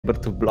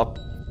But to block.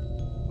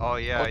 Oh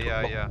yeah,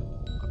 yeah.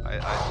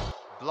 I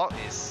block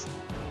is.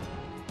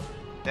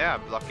 There,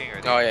 I'm blocking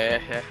already. Oh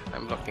yeah.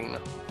 I'm blocking now.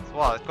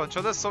 Wow, the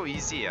controller's so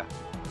easy.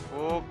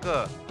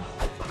 Wkwkwkwkwkwk.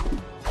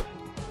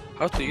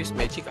 How to use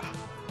magic?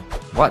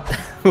 What?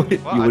 What?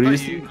 You were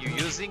using? You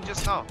using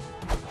just now.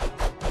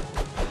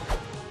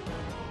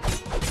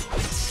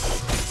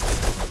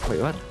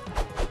 Wait, what?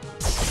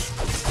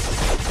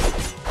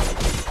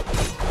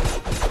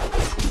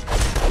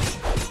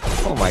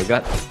 Oh my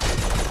god.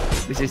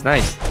 This is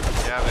nice.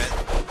 Yeah, man.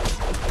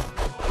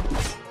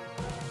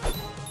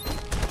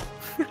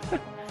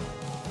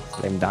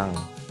 Slam dunk.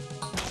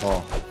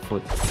 Oh,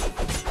 foot.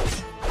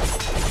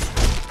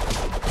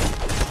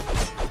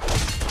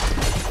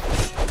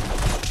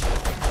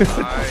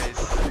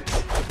 Nice.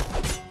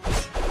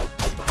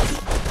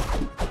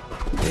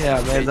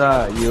 Yeah,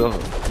 Meazza,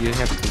 you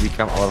have to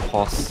become our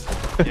host.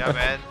 Yeah,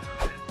 man.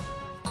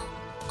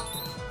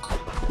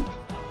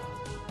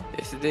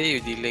 Yesterday you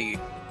delay.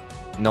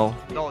 No,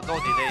 No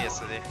delay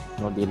yesterday.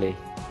 no delay.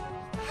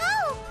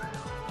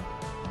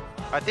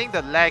 I think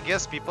the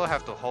laggiest people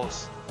have to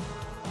host.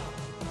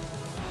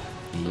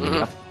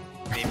 Yep.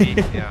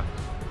 Maybe, yeah.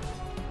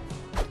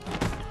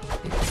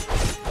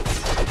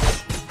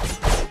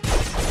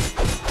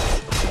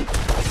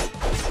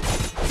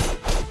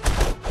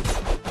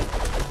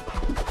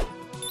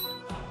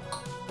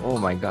 Oh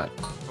my god.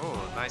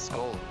 Oh, nice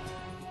goal.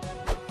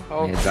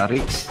 Oh, Meazza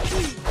rich.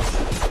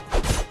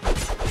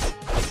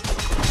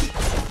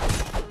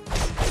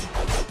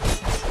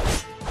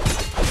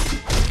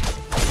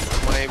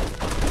 my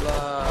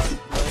blood,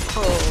 my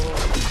soul.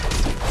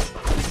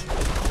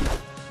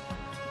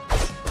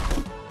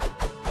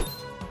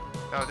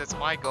 No, that's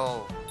my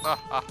goal.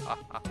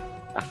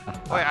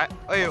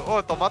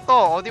 Oh, tomato,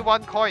 only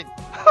 1 coin.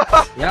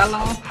 Yeah,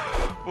 lor.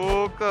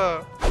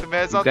 Wkwkwkwkwkwk. The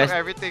Meazza You guys- took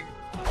everything.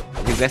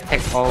 You guys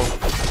take all.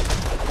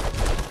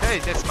 Hey,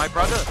 that's my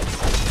brother.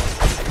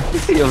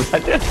 Your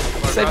brother.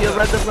 Save your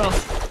brother, bro.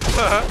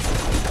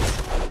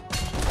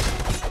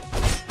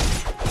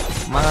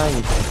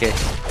 Mine. Okay.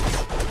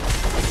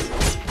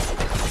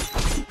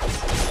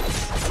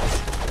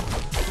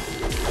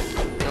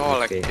 Oh,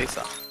 like Okay. this.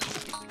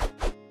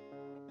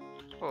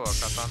 Oh,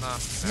 katana.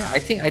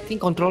 Yeah, I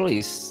think controller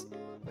is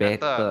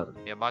better.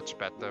 Yeah, much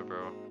better,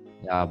 bro.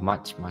 Yeah,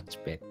 much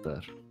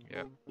better.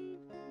 Yeah.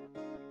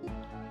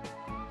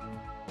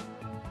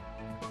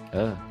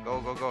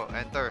 Go.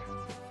 Enter.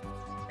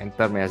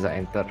 Enter, Meazza,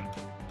 enter.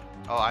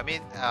 Oh, I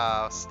mean,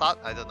 start.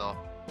 I don't know.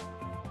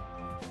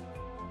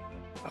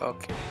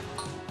 Okay.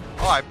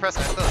 Oh, I press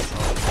enter.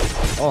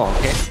 Oh. Oh,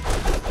 okay.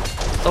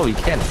 So we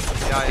can.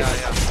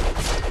 Yeah.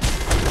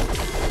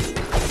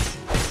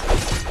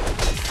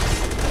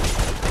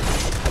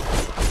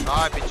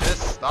 Die,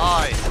 bitches,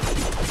 die.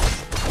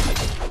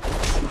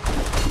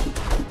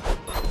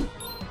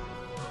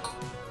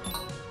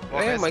 Oh,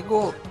 Hey, my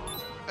goal.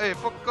 Hey,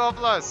 fuck off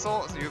lah.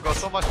 So you got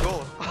so much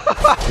gold.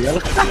 Yeah.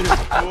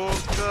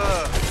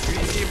 Poker.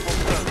 Greedy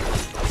poker.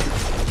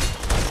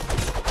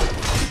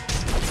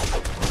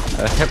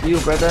 Help you,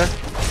 brother.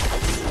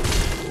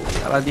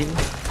 Aladdin.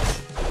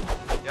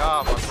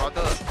 Yeah, my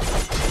brother.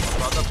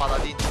 My brother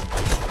Paladin.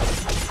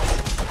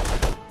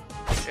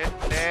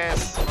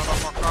 Goodness,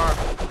 motherfucker.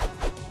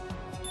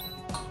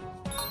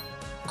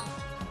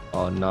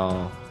 Oh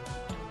no.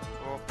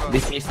 Poker.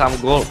 Give me some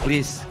gold,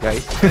 please,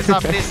 guys. Meazza,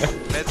 please.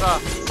 Meazza,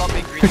 stop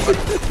being greedy.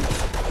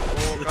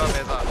 Poker,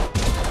 Meazza.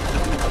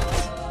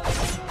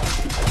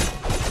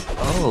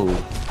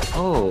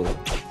 Oh.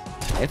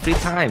 Every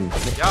time.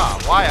 Yeah,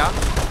 why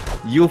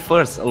You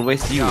first,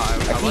 always you. Yeah, I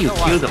I think you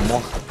wonder kill why. the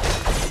most.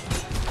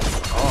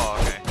 Oh,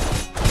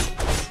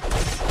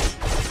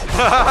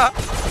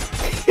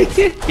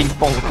 okay. Ping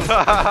pong.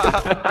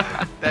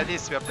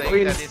 Tennis, we are playing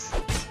Wins. tennis.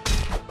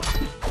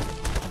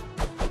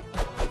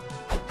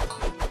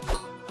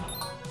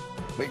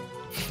 Wait.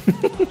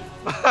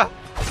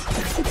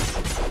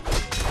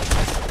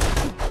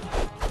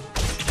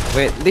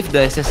 Wait, leave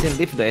the assassin first.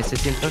 Give the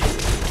assassin.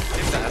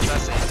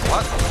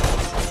 What?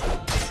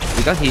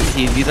 Because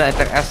he didn't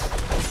attack us.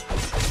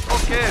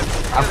 Okay.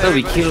 After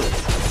we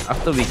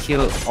everybody.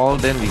 kill all,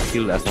 then we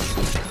kill the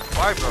assassin.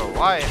 Why, bro?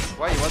 Why?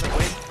 Why you wanna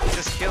win?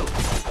 Just kill.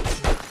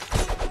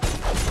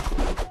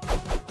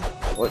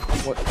 What?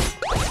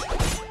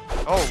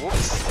 Oh,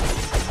 whoops.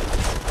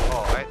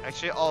 Oh,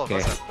 actually all of us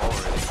Okay. have bow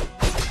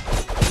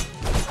already.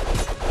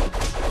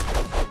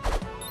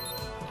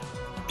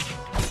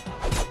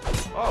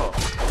 Oh.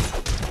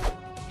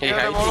 Hey, Kill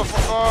him, hiding.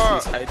 motherfucker!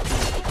 He's hiding.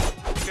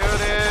 Kill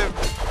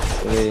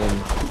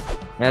him!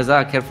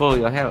 Meazza, careful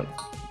your health.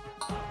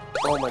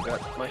 Oh my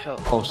god, my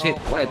health. Oh shit,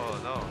 what? Oh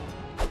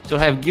no. Should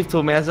have give to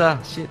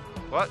Meazza. Shit.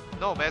 What?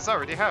 No, Meazza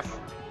already have.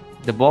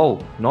 The bow.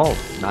 No,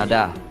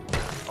 nada.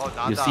 Oh,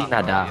 nada. You see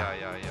bro. nada.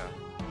 Yeah.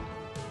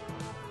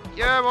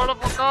 Yeah,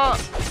 motherfucker!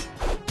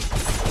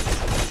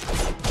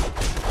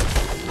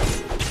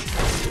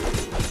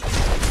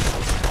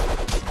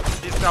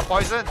 He's got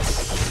poison.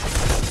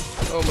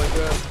 Oh my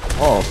god.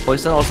 Oh,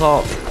 poison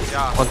also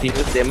Yeah.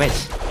 continuous damage.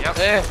 Yep.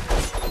 Eh.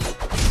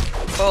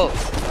 Oh,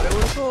 I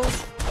will go.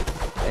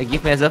 I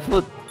give Meazza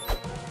food.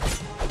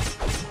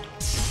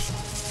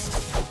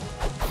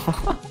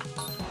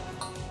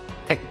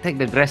 take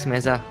the grass,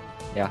 Meazza.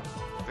 Yeah.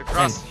 The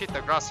grass, hit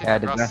the grass, hit Yeah,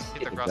 the the grass, grass, hit the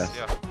hit the grass,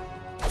 grass.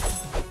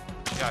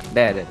 yeah. Yeah,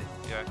 There.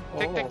 yeah.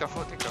 Oh. Take the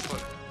food, take the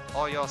food.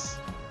 All yours.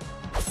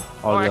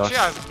 All yours.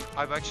 Actually,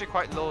 I'm actually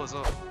quite low,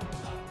 so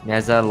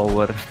Meazza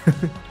lower.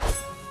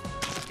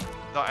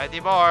 not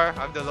anymore.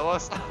 I'm the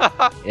lowest.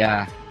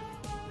 Yeah.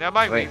 Never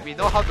mind. Wait. We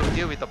know how to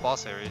deal with the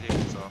boss already.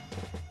 So.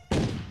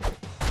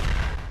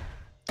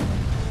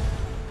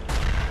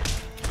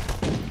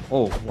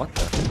 Oh, what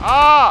the?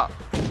 Ah!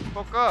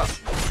 Poker!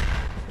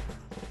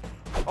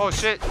 Oh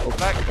shit!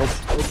 Back!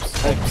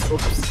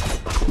 Oops.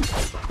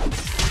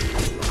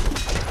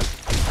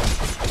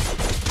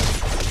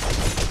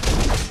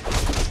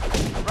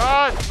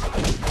 Run!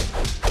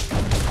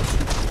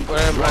 Where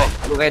am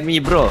I? Look at me,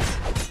 bro.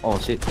 Oh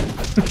shit.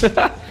 What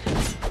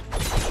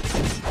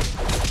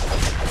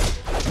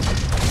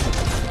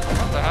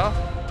the hell?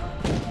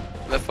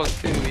 Level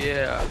 2,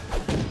 yeah.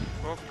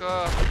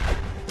 Poker!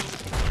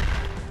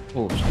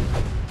 Oh shit.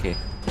 Okay,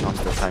 now's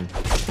the time.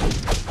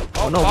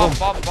 Oh, no,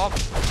 bomb!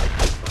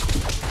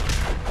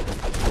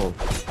 Oh.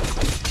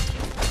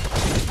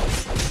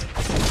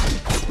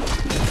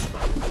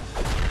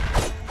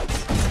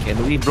 Can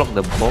we block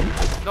the bomb?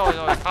 No,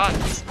 you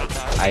can't.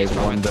 I It's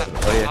from wonder.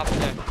 the- Oh, yeah. up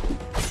there.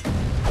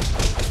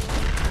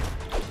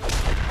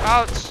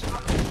 Ouch!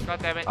 God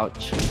damn it.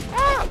 Ouch.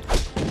 Ah!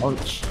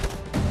 Ouch.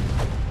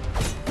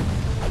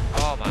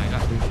 Oh my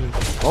god.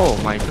 Oh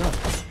my god.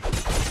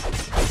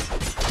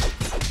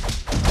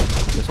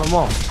 There's one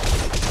more.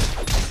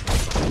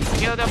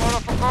 Kill the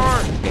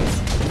motherfucker!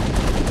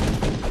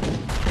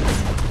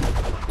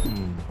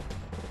 Hmm.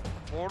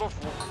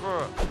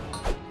 Motherfucker!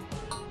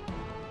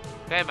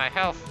 Damn, my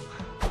health.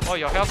 Oh,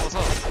 your health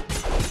also.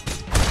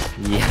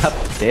 Yep,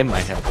 damn I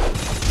have.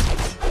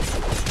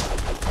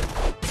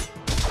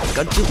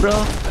 Got you, bro.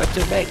 Got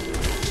your back.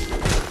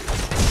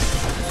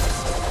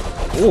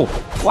 Oh,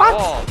 what?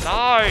 Oh,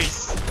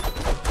 nice!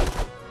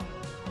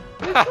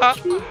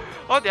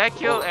 Oh, did I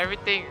kill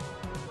everything?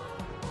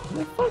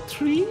 Level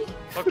 3?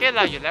 Okay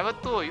lah, you level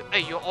 2.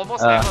 You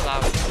almost Ah. level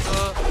lah.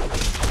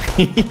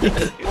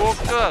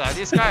 Poker lah,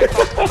 this guy.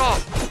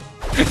 Talk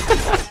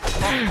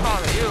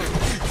lah, you.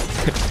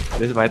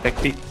 That's my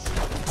tactics.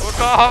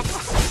 Poker.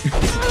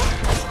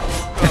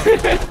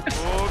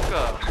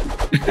 Poker.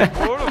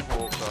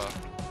 Poker.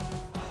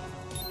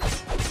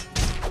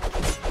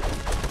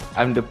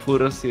 I'm the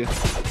poorest here.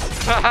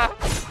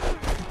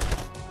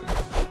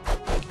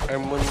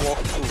 I'm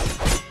moonwalking.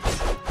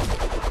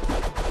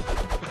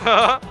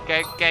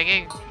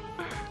 Ganging.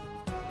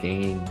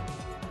 Gang.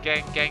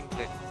 Gang.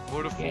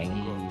 Motherfucker.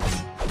 Gang.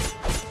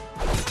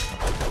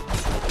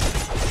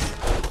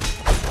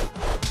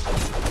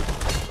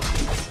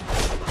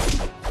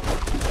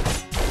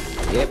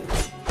 Yep.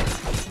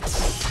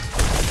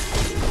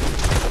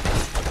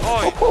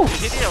 Oh, Oh. you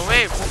hit it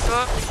away,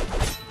 Poker.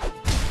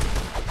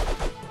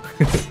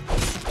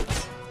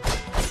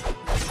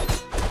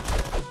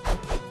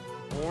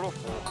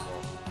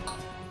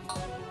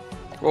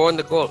 Go on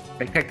the goal.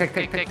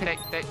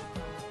 Take.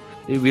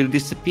 It will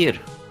disappear.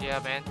 Yeah,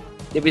 man.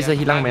 Dia bisa Yeah,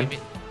 hilang, time man.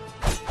 limit.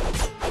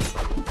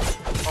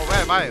 Oh,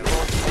 where am I?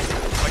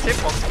 Oh, I keep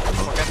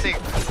forgetting.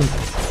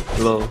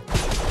 Low.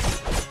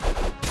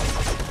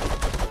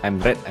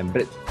 I'm red.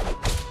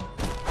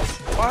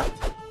 What?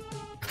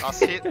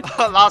 Last hit.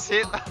 Last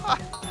hit.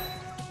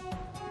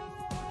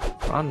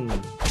 Run.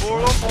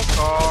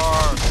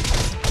 Motherfucker.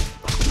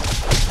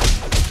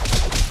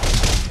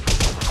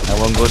 I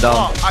won't go down.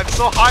 Oh, I'm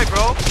so high,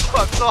 bro.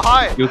 I'm so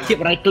high. You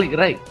keep right click,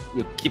 right?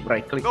 You keep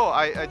right click. No,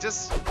 I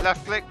just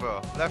left click, bro.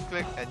 Left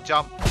click and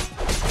jump.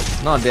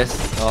 No, there's.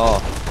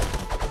 Oh.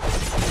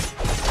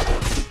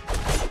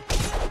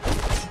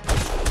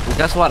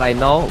 Because what I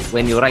know,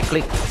 when you right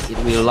click, it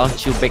will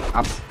launch you back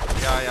up.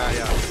 Yeah.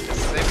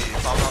 Yesterday we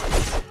found out.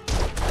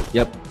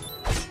 Yep.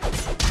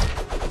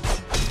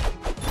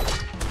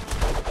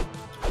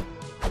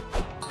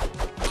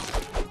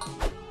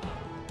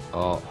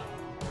 Oh,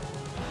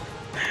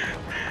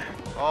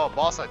 Oh,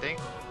 boss, I think.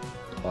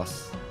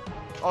 boss.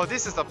 Oh,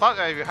 this is the part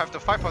where you have to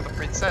fight for the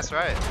princess,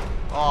 right?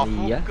 Oh,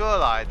 Yeah. Fuka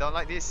lah. I don't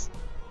like this.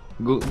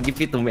 Go give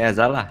it to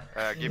Meazza lah.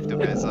 Give to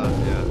Meazza,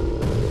 yeah.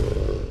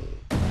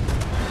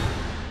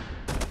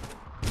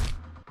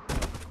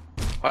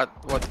 What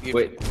give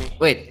Wait, me?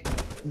 wait.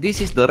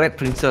 This is the red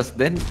princess.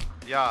 Then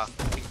Yeah.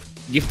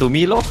 give to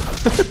me, lo.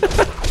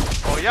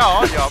 Oh yeah,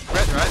 oh, you're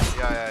bread, right?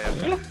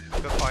 Yeah.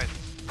 Good point.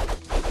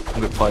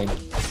 Good point.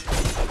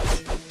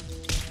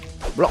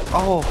 Block.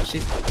 Oh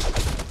shit.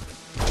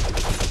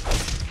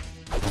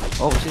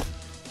 Oh shit.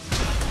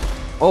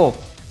 Oh.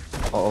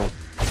 Oh.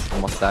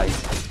 Almost died.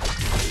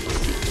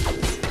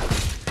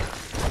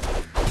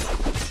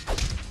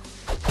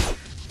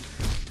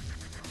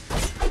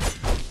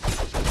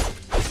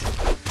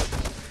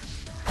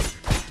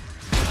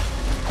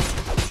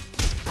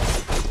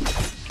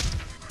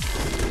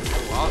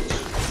 Oh, ouch.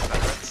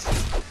 That hurts.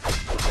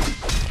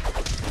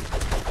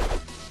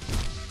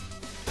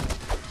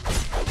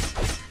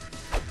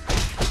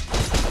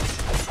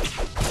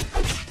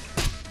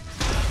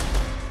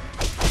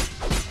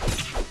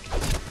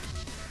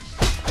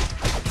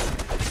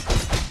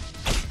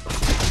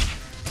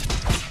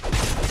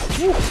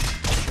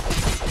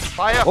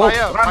 Fire, Oh,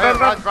 fire, run, fire,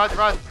 run,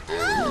 run.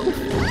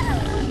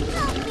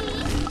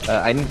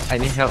 I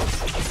need help.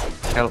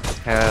 Help.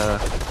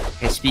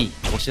 HP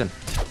potion.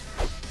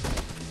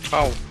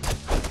 How?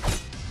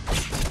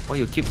 Why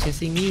you keep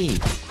chasing me?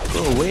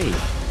 Go away.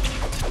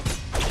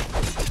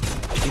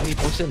 Give me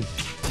potion.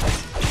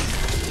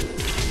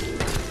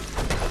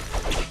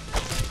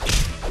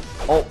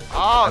 Oh,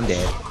 I'm Ouch!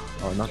 dead.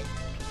 Oh no.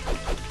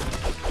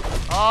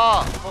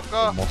 Ah,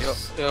 Poker.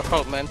 Almost. Your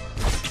help, man.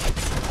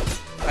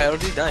 I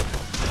already died.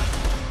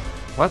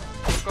 What?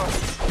 Poker.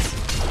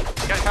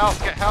 Get help,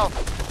 get help.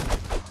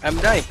 I'm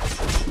dying.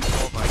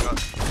 Oh my god.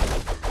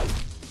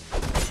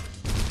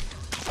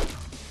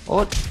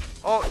 Oh,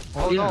 Oh,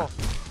 oh yeah. no.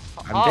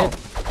 I'm Ow. dead.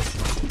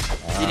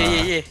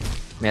 Yeah.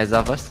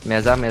 Meazza first.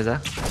 Meazza.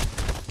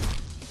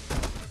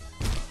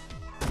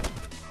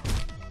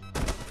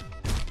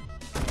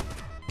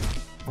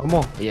 One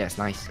more. Yes,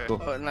 nice. Okay.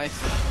 Go. Oh, nice.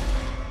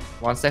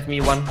 One save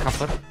me, one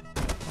cover.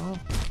 Oh.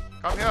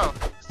 Come here.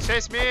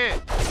 Chase me.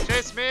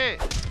 Chase me.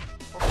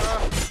 Poker.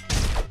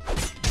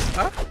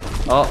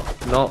 Oh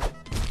no.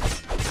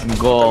 I'm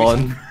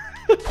gone.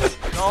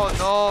 No,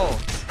 no.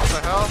 What the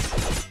hell?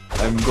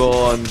 I'm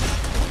gone.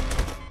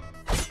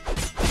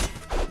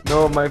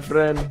 No, my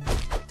friend.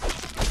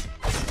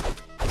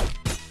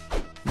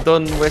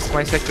 Don't waste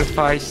my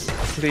sacrifice.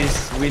 Please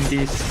win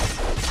this.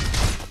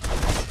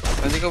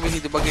 Nanti kau bisa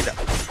dibagi tak?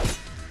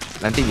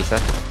 Nanti bisa.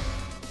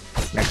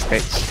 Next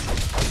stage.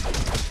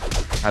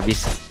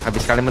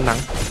 Habis kalian menang.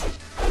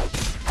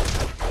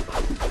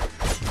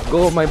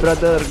 Go my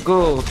brother,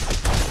 go.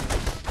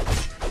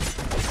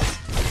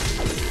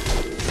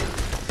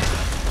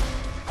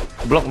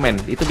 Block man,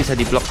 itu bisa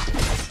di block.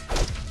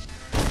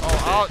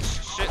 Oh, ouch.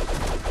 Shit.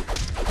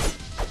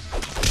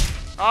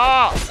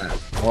 Ah!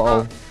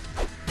 Oh,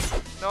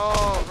 No.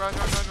 Run.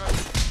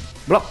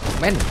 block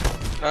man.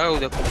 Ah,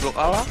 udah aku blok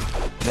Allah.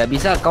 Gak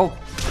bisa kau.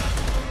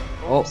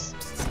 Oh. Oops.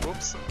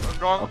 Oops.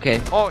 Wrong. Okay,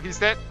 Oh, he's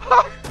dead.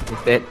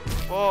 he's dead.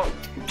 Oh.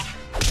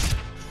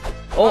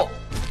 Oh,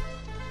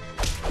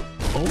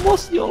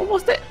 you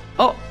almost dead.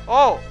 Oh,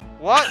 Oh.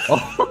 What?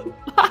 oh,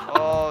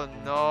 Oh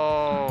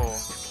no.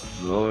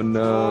 oh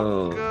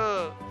no.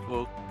 Poker.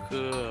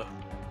 Poker.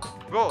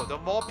 Bro, the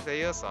more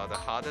players are, the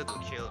harder to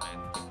kill, man.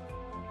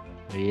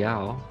 Iya.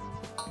 Oh.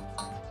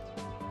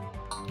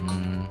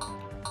 Hmm.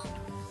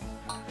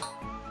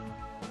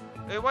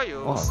 Hey, why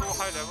you Oh. so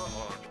high level?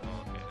 Oh,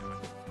 okay. Never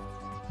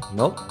mind.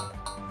 Nope.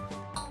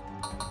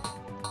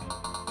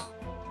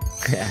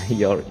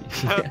 You're.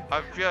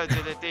 I'm pure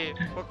agility.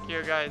 Fuck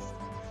you guys.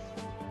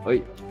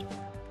 Oi,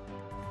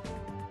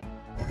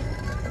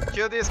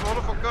 Kill this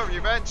motherfucker,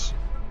 revenge.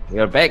 we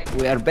are back.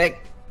 We are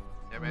back.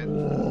 Yeah, man.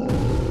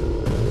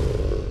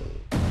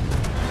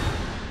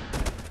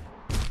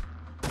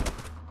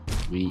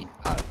 We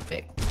are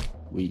back.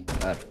 We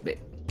are back.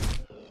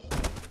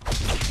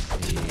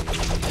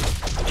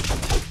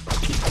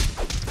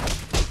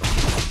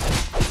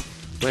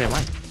 Where am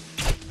I?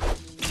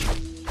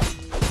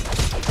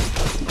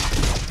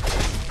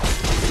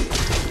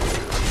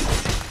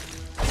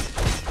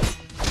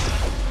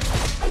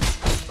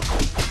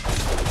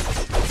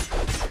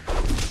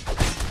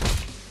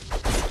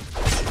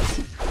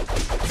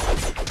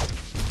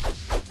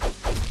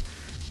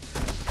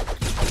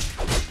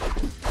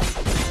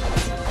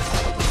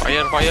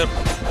 Fire.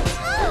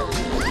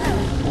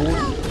 Oh,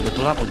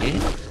 betul apa again?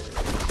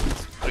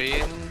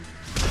 Sprint.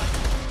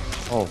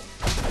 Oh.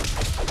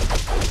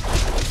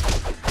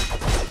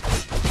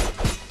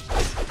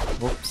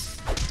 Oops.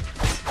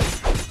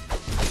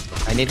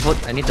 I need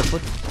food. I need the food.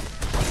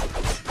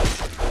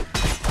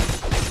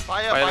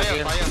 Fire, Fire fire,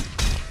 again. fire.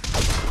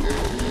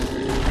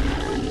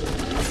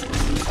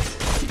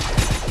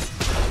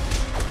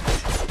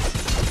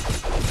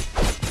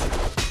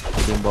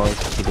 Kidding boys,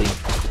 kidding.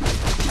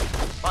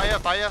 Fire.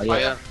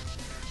 Fire.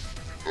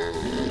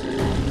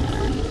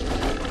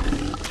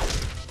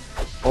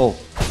 Oh,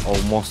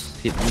 almost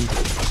hit me.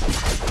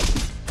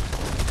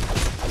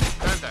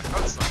 Man, that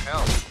hurts like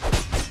hell.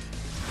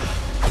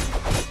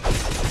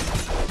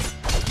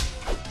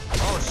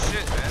 Oh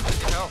shit, man. I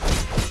need help.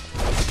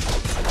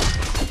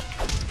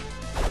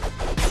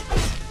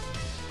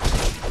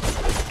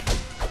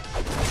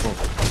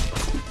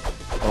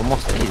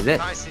 Almost. He's dead.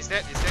 Nice, he's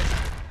dead.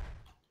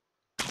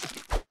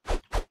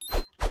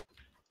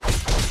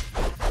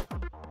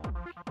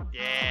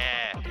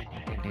 Yeah.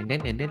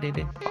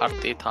 Den.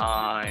 Party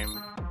time.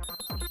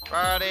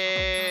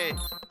 Party!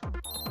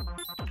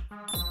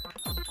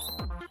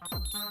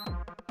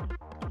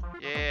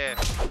 Yeah.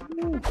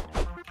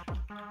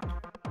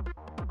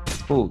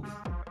 Who?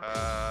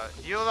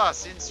 You lah,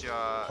 since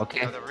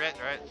Okay. you're the red,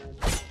 right?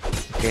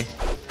 Okay.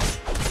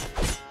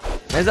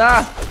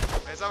 Meazza!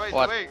 Meza, what are you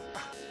What? doing?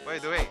 What are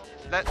you doing?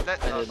 Let I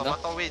don't know.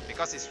 Tomato win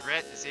because it's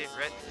red, you see?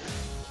 Red.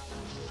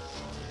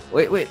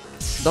 Wait.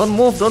 Don't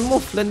move.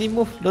 Let me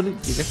move.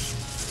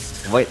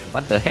 Wait,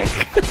 what the heck?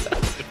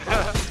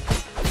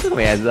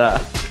 Meazza.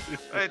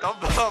 Hey, don't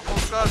block,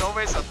 Poker. Don't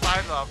waste your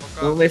time lah,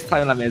 Poker. Don't waste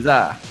time lah,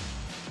 Meazza.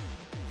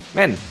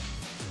 Man.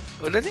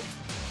 Udah nih?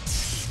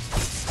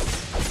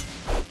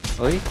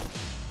 Oi.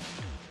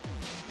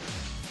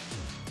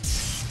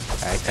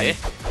 I can. Eh?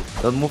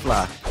 Don't move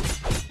lah.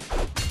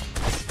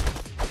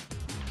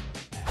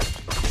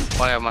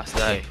 Why I must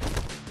die?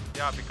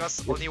 Yeah,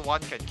 because only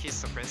one can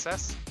kiss the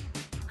princess.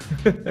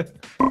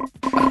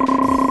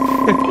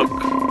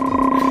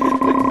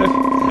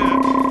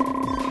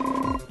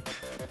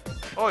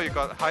 Oh, you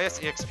got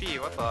highest EXP.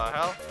 What the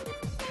hell?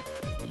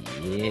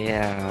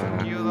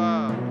 Yeah. You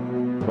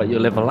But you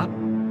level up?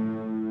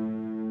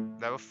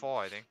 level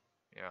 4, I think.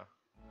 Yeah.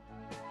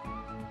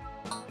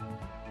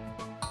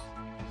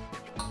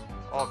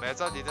 Oh,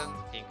 Meazza didn't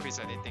increase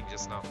anything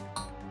just now.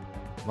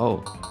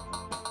 Oh,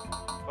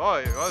 Oh,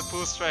 you want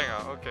full strength?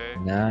 Okay.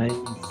 nice.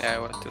 Yeah, I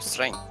want to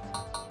strength.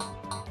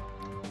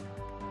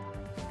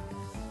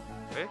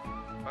 Eh?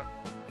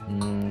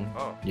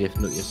 Oh, Yes,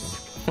 look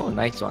yourself. Oh,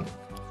 nice one.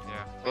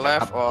 yeah.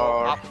 Left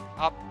or Up,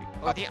 up.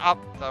 Only up.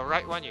 The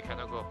right one you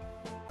cannot go.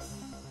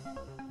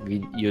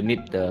 You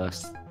need the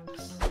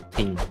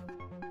thing.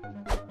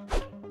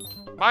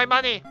 My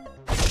money!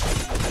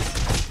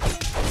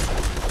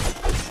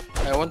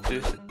 I want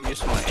to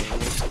use my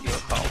new skill.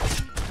 How?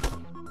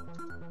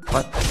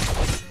 What?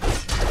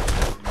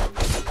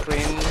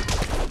 Sprint.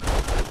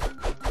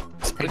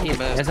 Take it,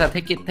 burst. Meazza,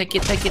 take it.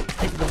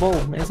 Take the bow,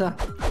 Meazza.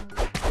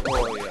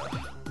 Oh yeah.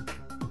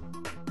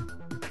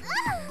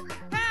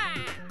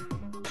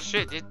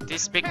 Shit,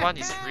 this big one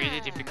is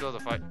really difficult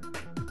to fight.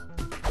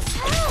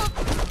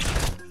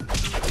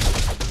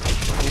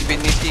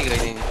 Infinity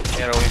kayaknya ini.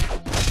 Arrow.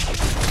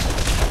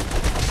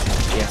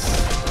 Yes.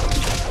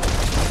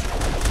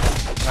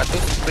 Atau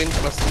sprint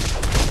plus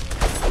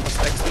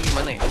XP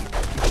gimana ya?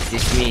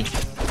 It's me.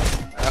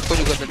 Aku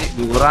juga tadi.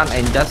 You run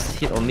and just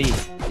hit only.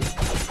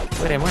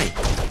 Where am I?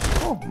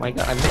 Oh my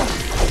god, I'm there.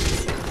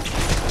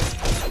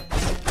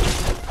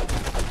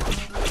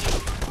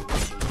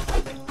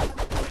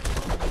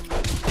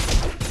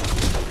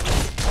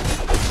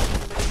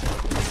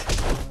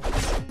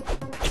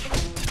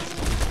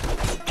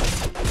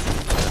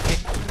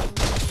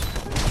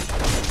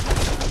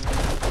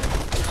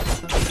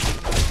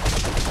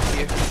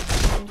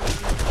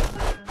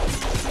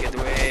 Get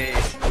away.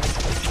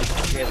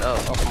 Get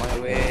out of my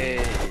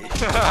way.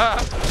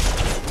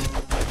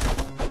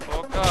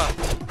 Poker.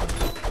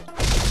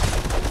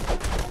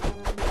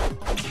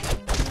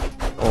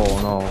 Oh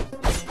no.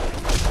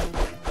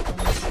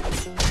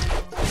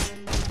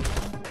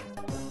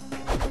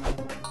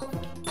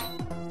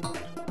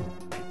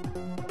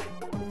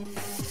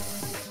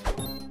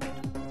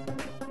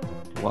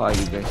 Why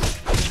you guys?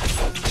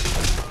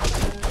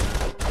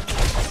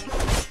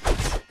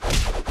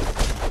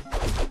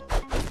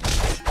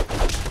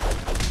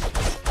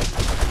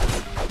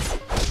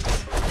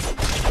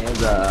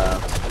 Meazza.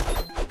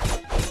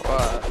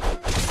 What?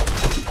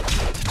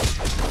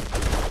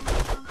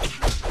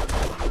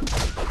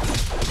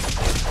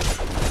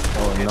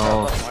 Oh Get no.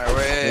 out of my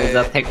way.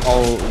 Meazza take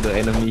all the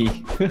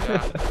enemy.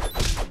 Yeah.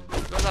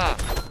 Good lah.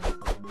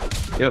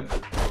 Yep.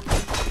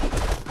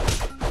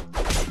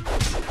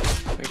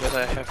 Because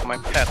I have my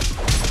pet.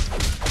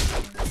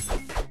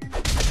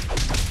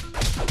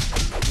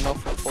 No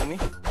food for me?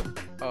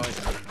 Oh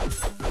yeah.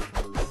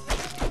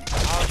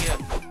 Out here.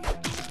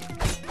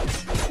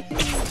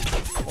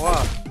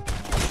 Wow.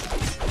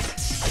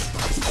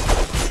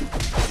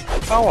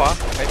 How I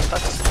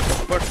touched the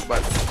bird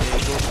but they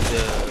go to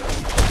the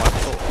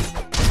tomato.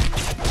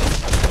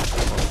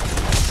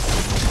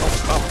 Oh,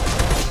 come.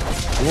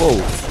 Whoa.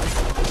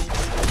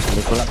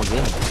 Level up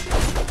again.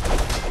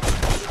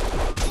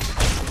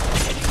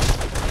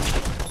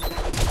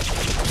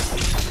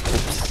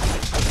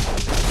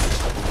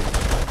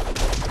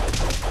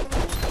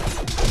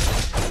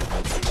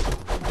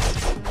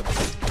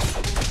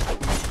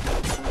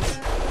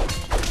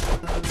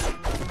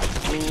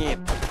 Meat.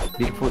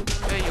 Bigfoot.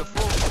 Hey, you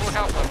full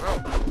health, bro.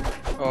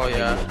 Oh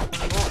yeah.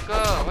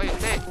 Poker, what you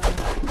take?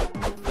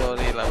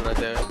 Sorry lah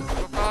brother.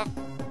 Fuck off.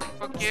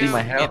 Fuck you. See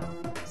my health.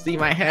 See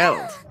my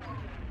health.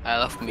 I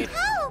love meat.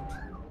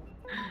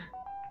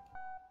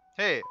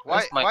 Hey,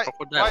 Where's my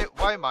crocodile?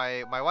 why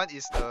my one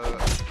is the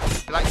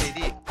black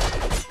lady?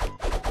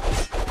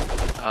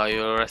 Oh,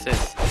 you're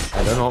racist.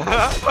 I don't know.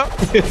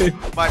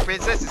 My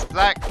princess is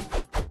black.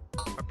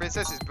 My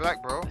princess is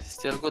black, bro.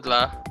 Still good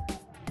lah.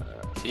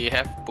 She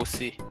have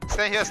pussy.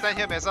 Stand here,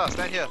 Meazza,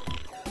 stand here.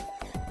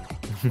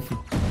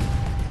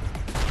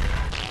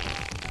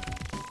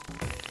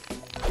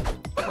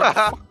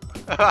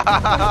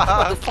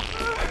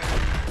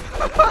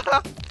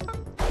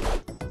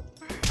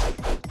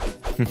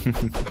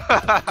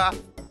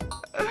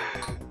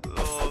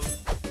 Lol.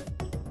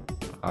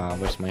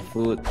 Where's my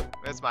food?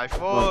 Where's my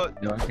Oh, food?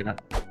 that one cannot.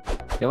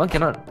 That one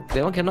cannot.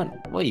 That one cannot.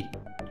 Oi.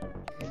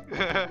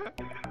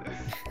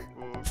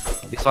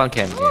 This one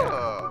can. Yeah.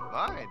 Oh,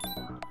 mine.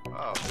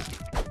 Oh.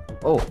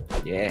 Oh,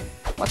 yeah.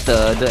 What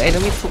the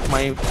enemy took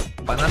my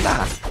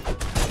banana.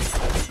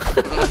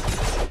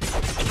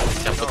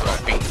 Siapa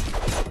dropping?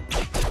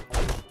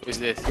 Who's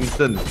this?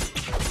 Kingston.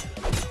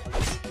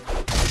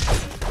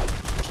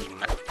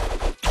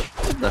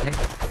 What the heck?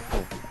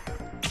 Oh.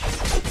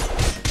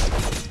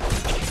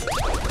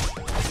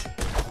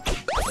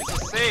 It's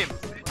the same.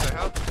 What the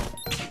hell?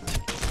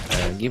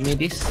 give me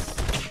this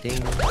thing.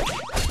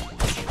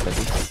 Like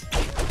this.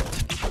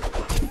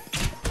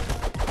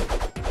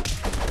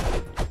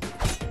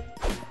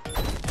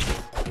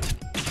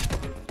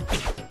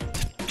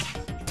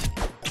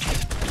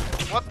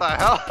 What the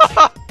hell?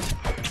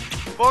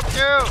 Fuck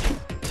you!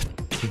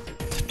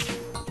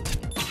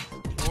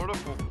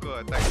 Wkwkwkwkwkwk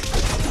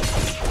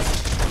attack.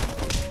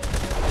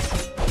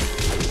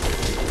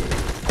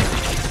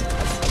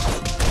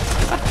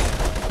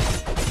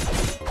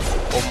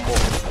 Combo.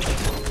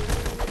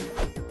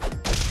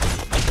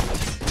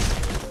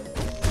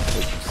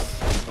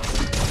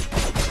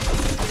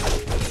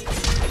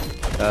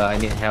 I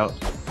need help.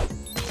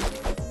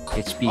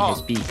 HP, Oh,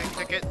 HP.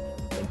 take it.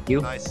 Thank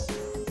you. Nice.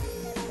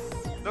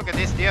 Look at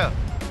this deer.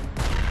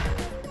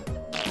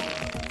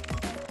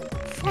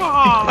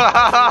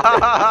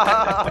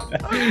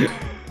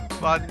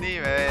 Funny,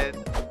 man.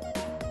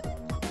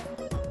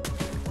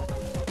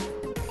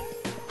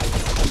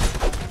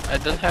 I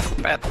don't have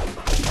pet.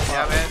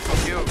 Yeah, man, from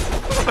you.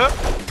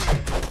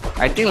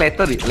 I think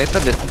later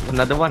there's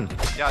another one.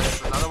 Yeah,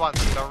 there's another one.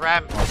 The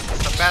ram.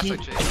 It's the best shit.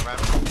 actually, the ram.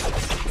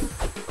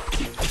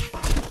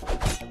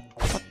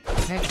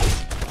 Heck?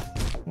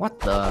 What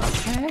the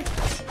heck?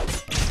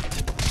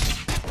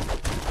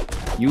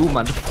 You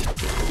mother.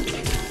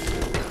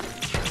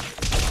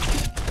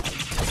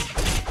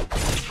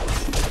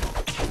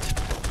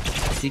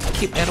 He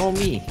keep arrow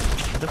me.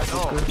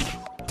 Motherfucker.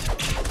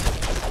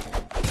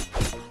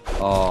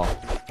 Oh.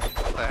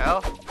 What the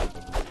hell?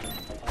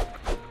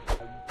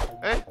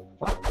 Eh?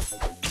 What?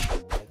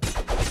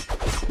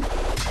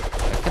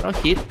 I cannot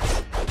hit.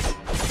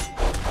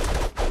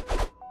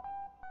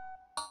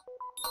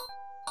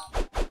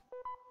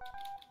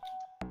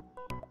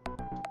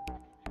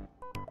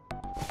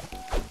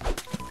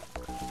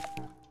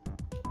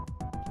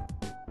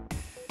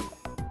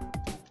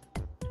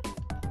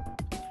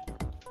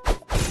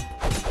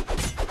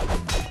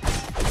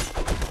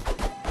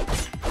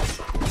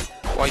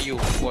 Who are you?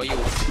 Who are you?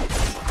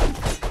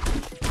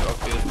 Your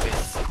field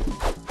face.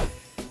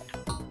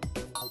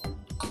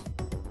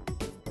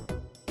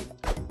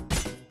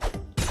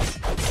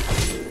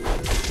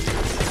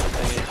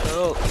 I need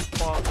help.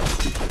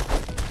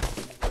 Fuck.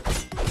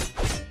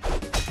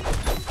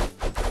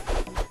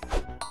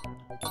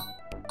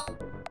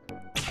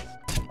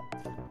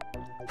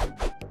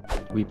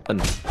 Weapon.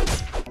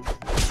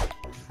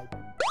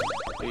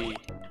 Hey.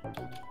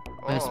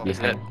 Where's Oh,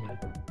 behind?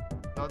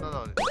 no, no,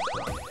 no.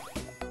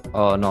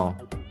 Oh no.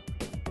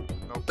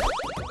 Nope.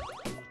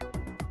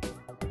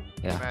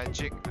 Yeah.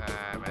 Magic.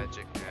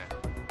 Magic.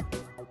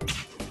 Yeah.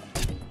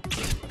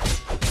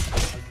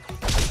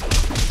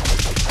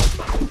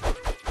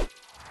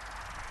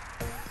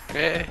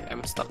 Okay,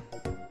 I'm stuck.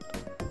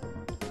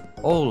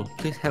 Oh,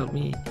 please help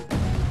me.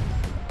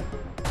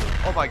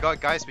 Oh my god,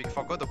 guys, we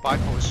forgot to buy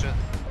potion.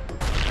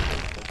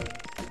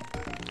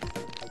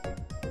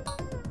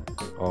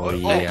 Oh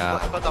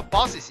yeah. But the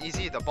boss is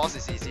easy. The boss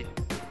is easy.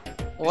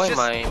 Why just-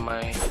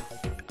 my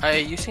I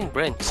using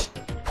branch?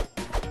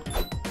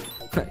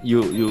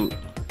 you.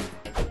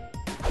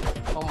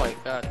 Oh my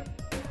god.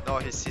 No,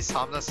 he's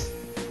harmless.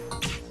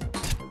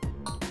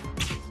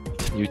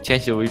 You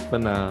change your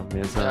weapon,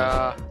 Meazza.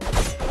 Yeah.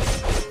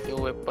 Your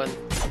weapon.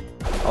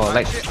 Oh,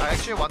 like I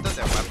actually wanted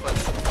that weapon.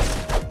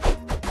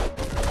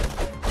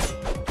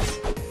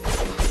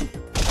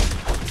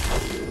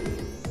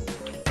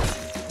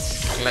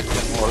 Like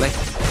oh, like.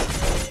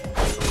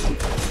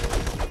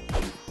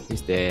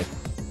 He's dead.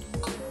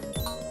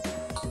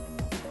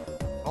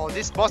 Oh,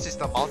 this boss is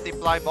the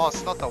multiply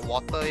boss, not the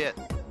water yet.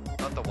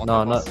 Not the water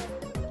No, boss. not.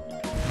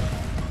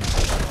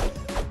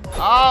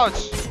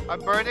 Ouch! I'm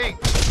burning.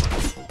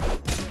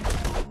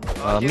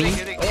 Me?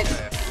 Healing.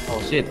 Yeah.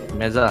 Oh shit,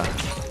 Meazza.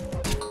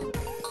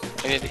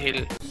 I need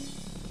heal.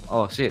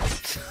 Oh shit.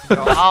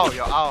 Your owl,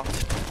 your owl.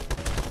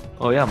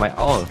 Oh yeah, my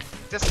owl.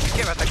 Just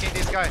keep attacking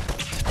this guy.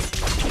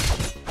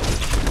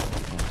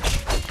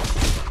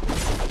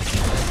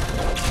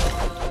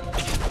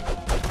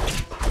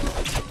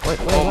 Wait,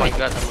 Oh my wait.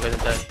 god, I'm gonna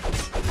die.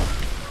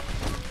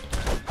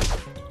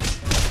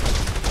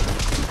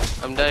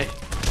 I'm die.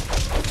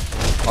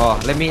 Oh,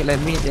 let me. I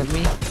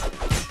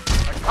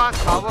can't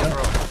cover, Okay.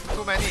 bro.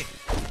 Too many.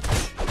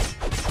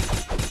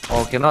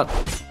 Oh, cannot.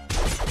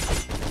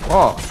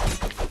 Oh,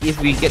 if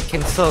we get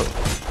cancelled,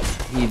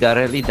 we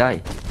directly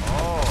die.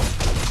 Oh.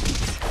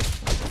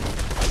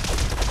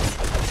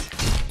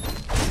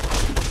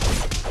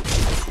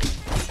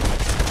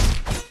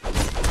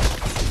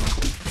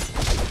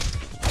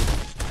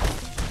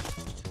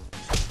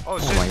 Oh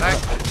shit, my lag.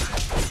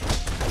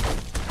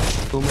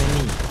 Too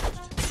many.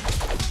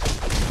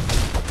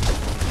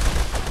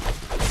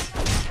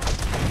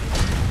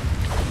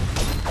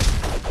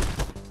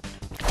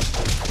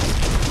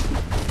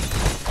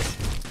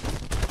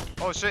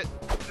 Oh shit.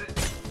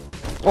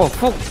 Oh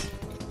fuck.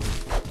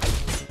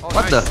 Oh, What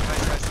nice, the?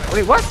 nice.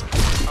 Wait, what?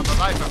 I'm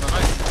alive.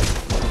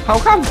 How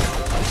come?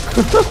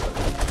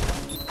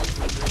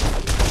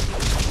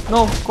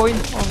 No, coin.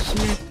 Oh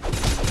shit.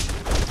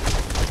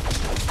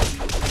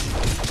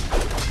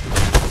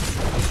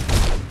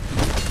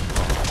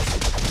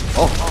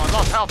 Oh, I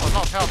lost. health, a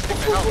lot of health. Take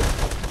my health.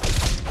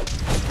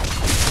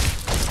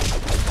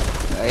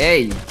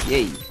 Hey,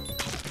 yay.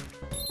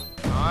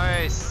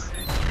 Nice.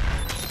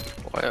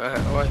 Why?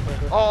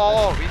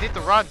 Oh, we need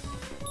to run.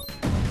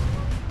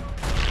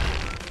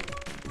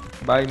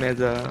 Bye,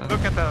 Meazza.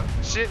 Look at the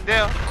shit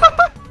there.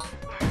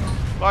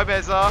 Bye,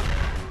 Meazza.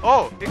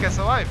 Oh, he can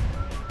survive.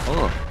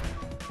 Oh,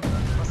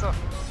 What's up?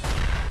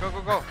 Go,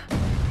 go, go.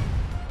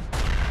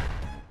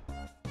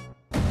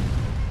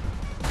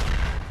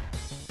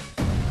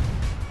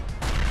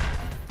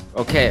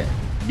 okay.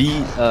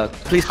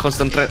 Please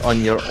concentrate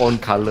on your own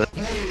color.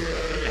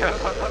 Yup.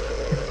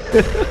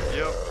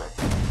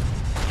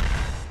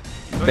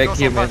 Back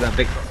here, Meazza.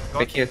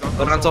 Back here.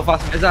 Don't run so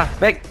fast, Meazza.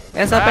 Back.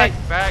 Meazza, back.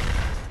 Back.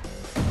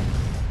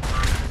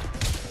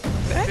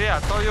 See, I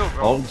told you,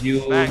 bro. Told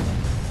you. Back.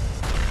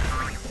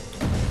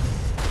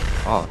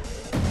 Oh,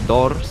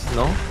 doors?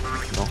 No.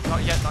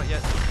 Not yet, not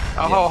yet.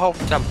 How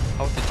jump?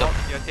 How to jump?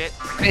 Oh, you're dead.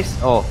 Space.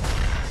 Oh,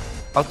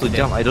 how to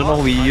jump? I don't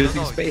know. We I don't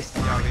using know. space.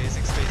 Yeah, we're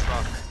using space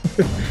bar.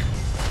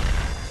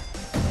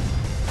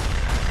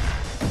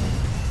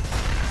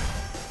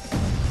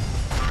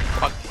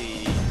 Fuck,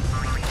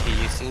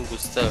 he using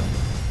booster.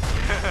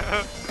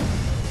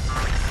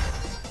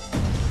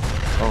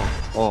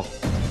 Oh.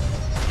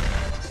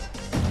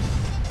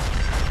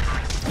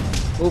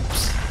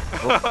 Oops.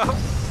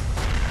 Oh.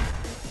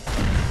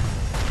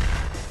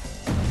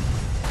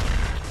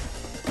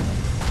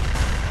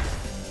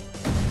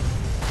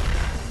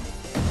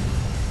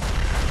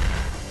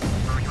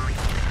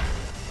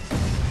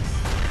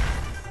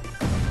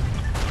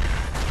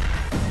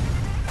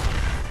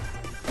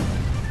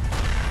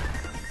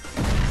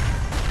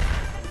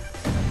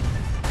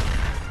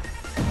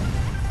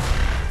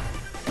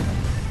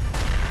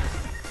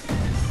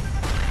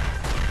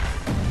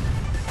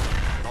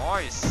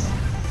 Nice.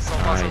 So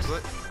far, so Nice.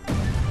 good.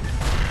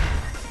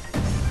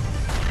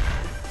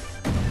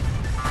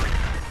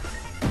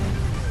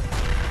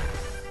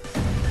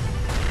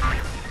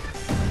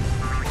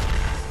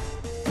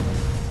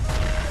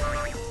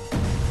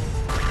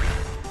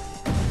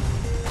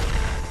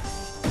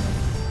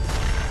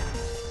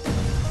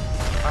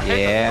 I hate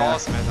the Yeah.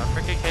 doors, man. I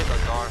freaking hate the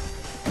door.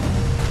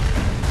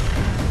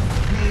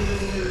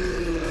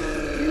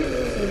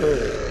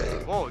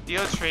 Whoa,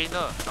 dear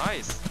trainer.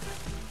 Nice.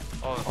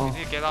 Oh, Oh, you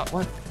need to get up.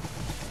 What?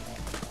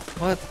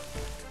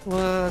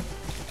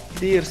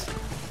 Deers.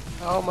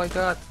 Oh my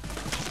god.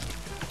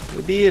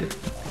 Deer.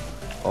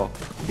 Oh,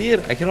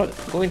 deer. I cannot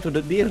go into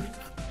the deer.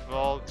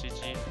 Roll,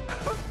 GG.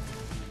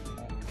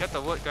 Get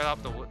the wood, get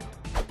up the wood.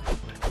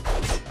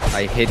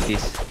 I hate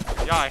this.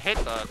 Yeah, I hate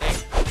the thing.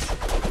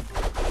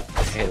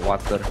 I hate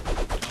water.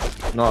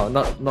 No,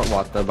 not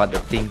water, but the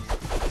thing.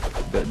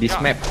 This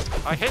Yeah. map.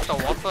 I hate the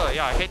water.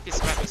 Yeah, I hate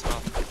this map as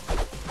well.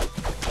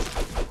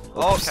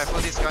 Oh, Oops. careful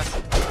this gun.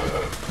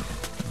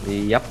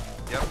 Yep.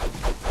 Yep.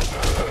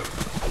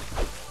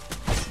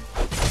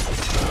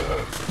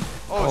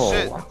 Oh,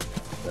 shit. What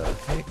the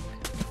heck?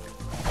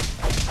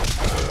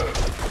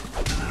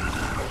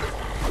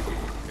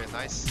 Okay,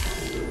 nice.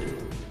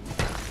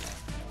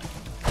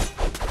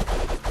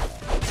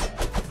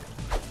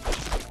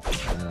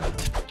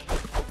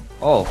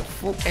 Oh,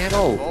 full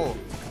arrow. Oh,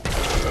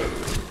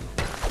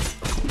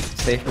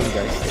 Save me,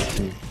 guys. Save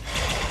me.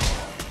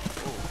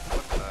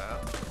 what the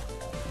hell?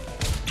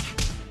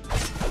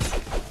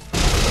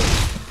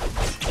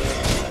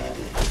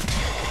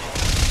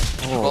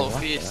 Oh, what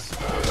Goldfish.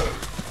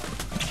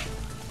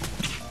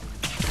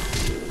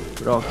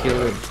 the- Bro,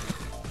 kill him.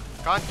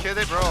 Can't kill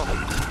it, bro.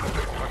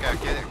 Okay, I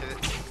kill it.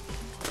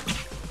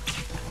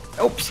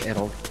 Oops,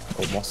 arrow.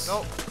 Almost.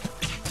 Nope.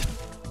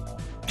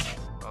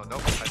 Oh,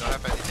 nope. I don't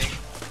have anything.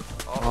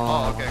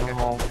 Oh, okay, okay.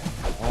 No.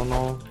 Oh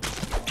no.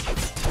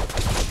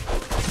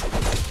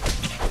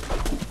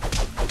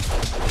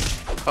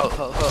 Help.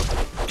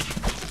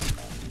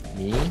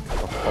 Me?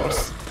 Of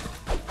course.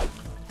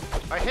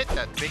 I hate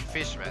that big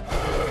fish, man.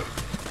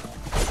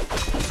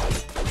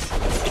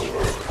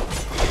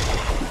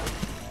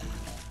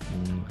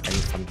 I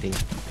need something.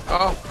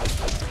 Oh.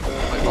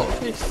 My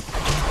goldfish.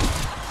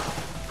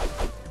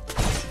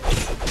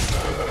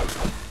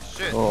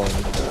 Shit. Oh,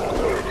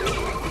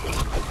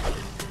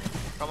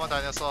 Come on,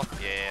 dinosaur.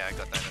 Yeah, I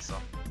got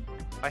dinosaur.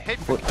 I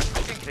What?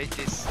 freaking hate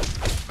this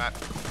map.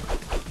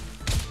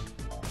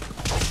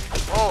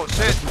 Oh,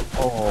 shit.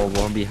 oh,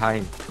 one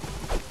behind.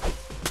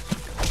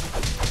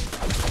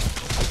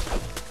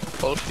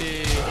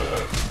 Goldfish.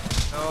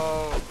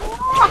 No.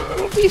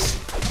 Fish.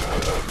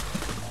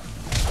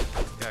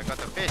 Yeah, I got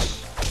the fish.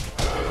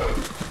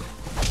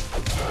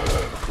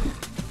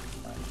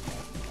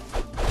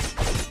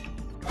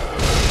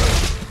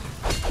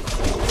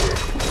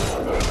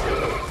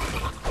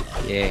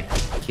 Yeah,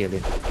 kill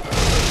it.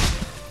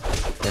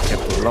 Let's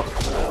have to lock.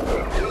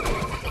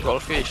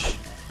 Goldfish.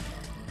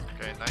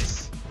 Okay,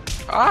 nice.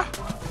 Ah!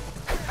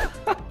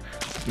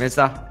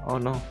 Meazza. Oh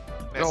no.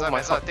 Meazza, my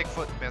Meazza, God. take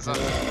foot. Meazza.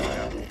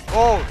 Yeah.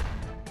 Oh!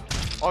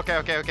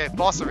 Okay.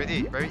 Boss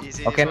already. Very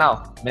easy. Okay, this one.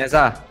 now,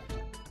 Meazza.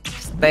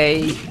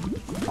 Stay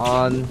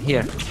on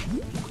here.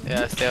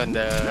 Yeah, stay on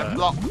Then the...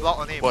 block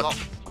only, What? block.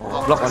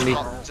 Block, Block just only.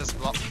 block, just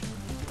block.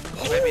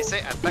 When we say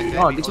attack, then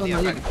No, we this only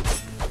one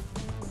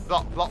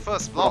attack. Block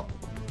first, block.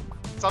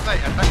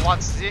 Sometimes attack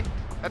once, see?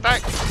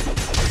 Attack!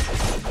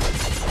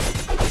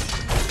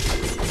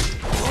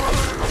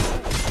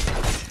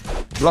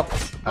 Block.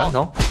 Ah, Block.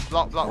 no.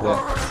 Block.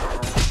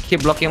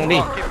 Keep blocking only.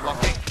 Block, keep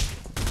blocking.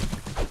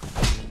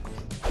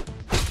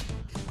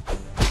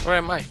 Where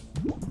am I?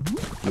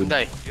 I'm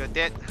die. You're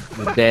dead.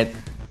 You're dead.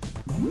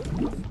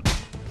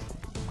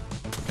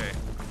 Okay.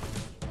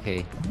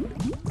 Okay.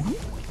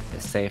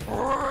 It's safe.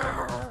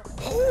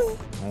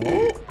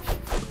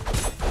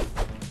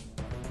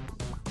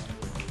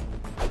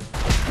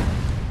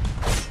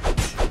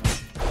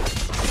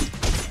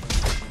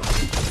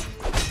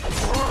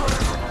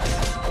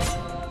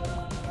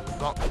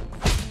 Block.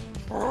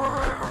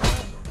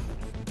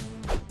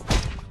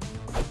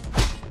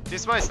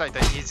 This one is like the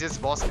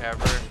easiest boss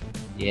ever.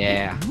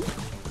 Yeah.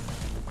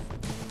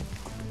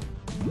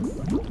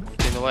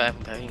 You know why I'm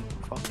dying?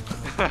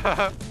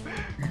 Fuck.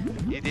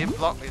 He didn't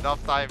block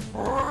enough time.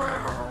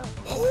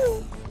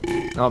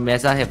 No,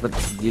 Meazza have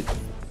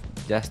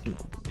just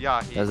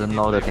Yeah, he doesn't didn't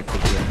know the play.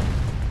 technique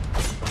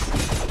yet.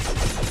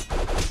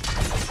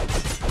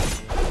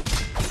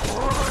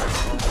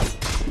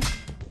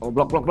 Oh,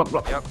 block.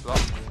 Yep, block.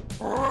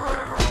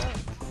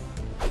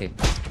 Okay.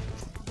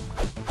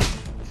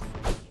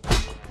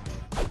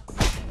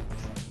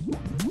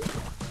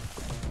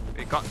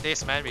 We got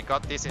this, man. We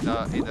got this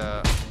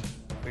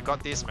we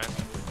got this, man.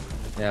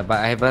 Yeah, but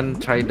I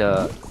haven't tried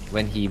the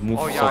when he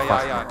moves Oh so yeah,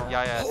 fast.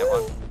 yeah, that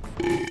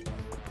one.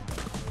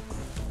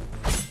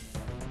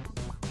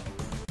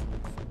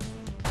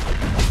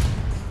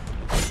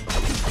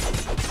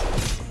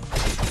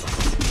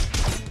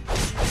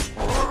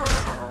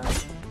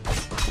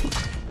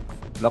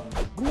 Block.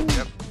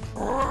 Yep.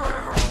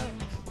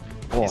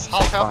 Oh, He's so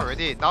half health fast.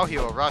 already. Now he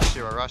will rush.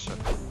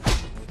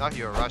 Now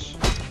he will rush.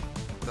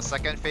 The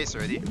second phase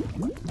already.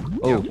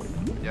 Oh,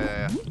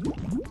 Yeah.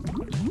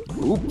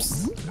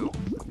 oops.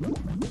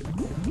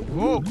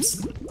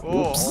 Oops.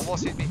 Oh, Oops.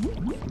 almost hit me.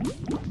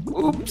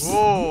 Oops.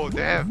 Oh,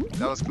 damn.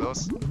 That was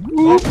close.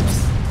 Oops.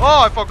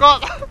 Oh, I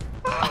forgot.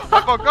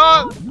 I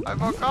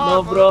forgot.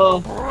 No,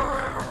 bro.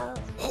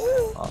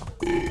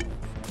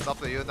 It's up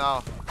to you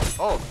now.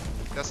 Oh,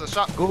 there's a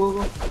shark.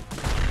 Go.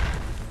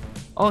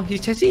 Oh,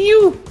 he's chasing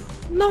you.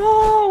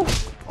 No.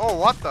 Oh,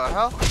 what the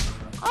hell?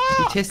 He's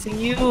Ah! chasing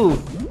you.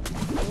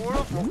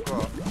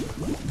 Motherfucker.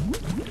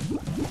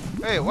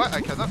 Hey, what?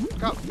 I cannot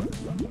pick up.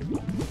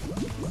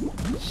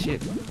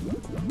 Shit.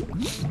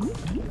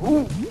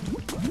 Ooh.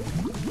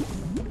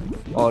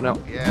 Oh no.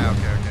 Yeah,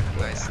 okay.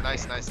 Nice.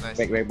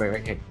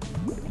 Back. Hey.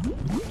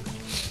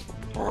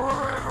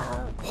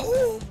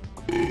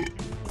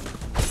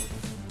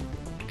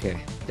 Okay,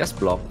 just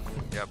block.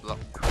 Yeah, block.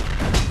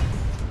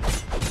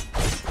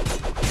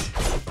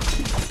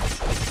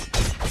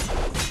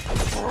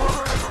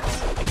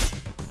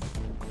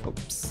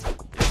 Oops.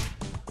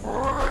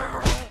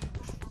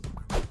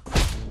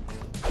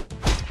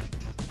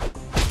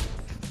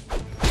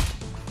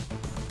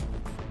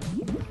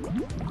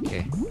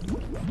 Okay.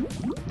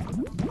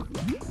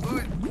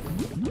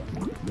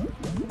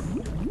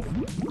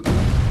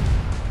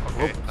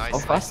 Okay, nice. Oh,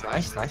 fast.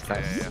 Nice.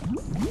 Yeah.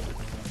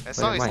 As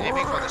long as Where am I?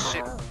 aiming for the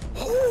ship.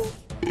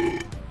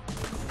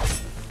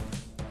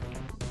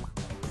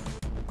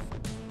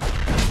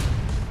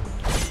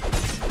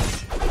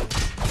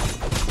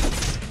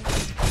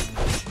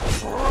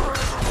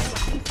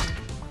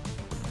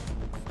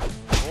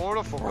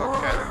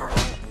 Motherfucker cat.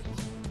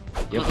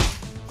 Yep.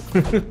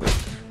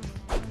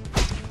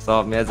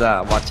 So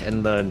Meazza, watch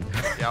and learn.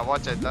 Yeah,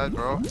 watch and learn,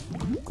 bro.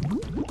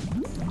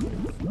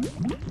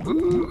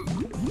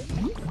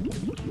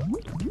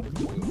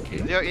 Okay.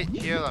 Leo it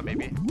here lah,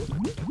 maybe.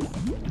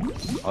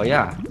 Oh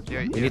yeah.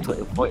 Leo it You here. need to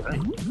avoid,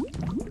 right?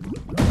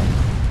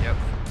 Yep.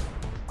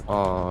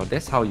 Oh,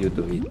 that's how you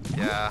do it.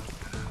 Yeah.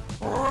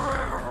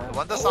 No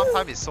wonder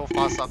sometimes it's so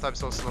fast, sometimes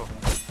so slow.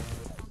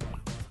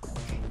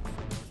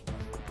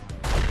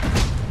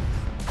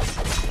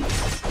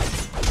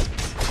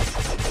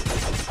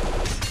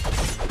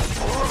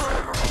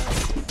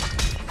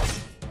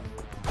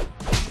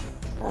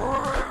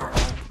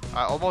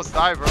 I almost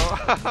died, bro.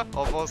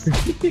 Almost.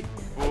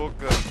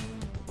 Fucker.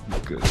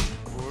 Good.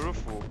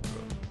 Fucker.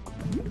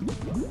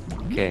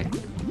 Okay.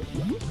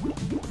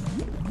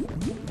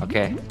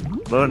 Okay.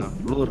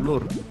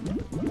 Lure.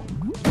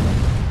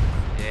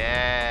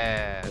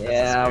 Yeah. that's the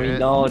Yeah, we spirit.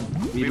 know.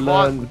 We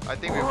learn. won. I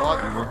think we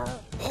won.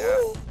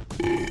 Yeah.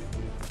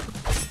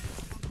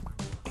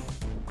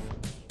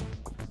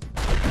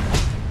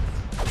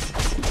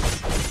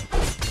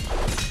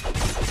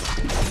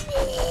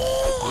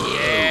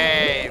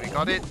 Yay! We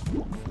got it.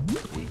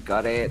 We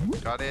got it.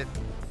 Got it.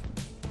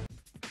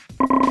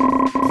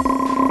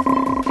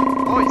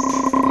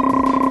 Nice.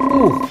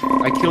 Ooh,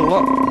 I killed a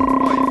lot.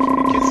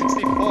 Oh, you killed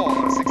 64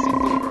 or 62,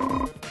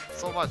 bro.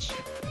 So much.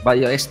 But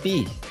your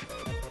SP.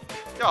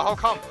 Yeah, how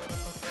come?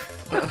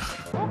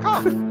 How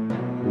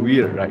come?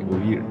 Weird, right?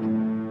 Weird.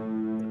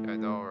 I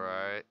know,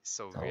 right?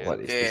 So So weird. what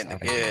is this?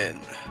 Again.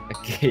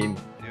 Again.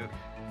 Dude,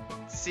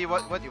 see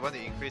what you want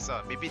to increase.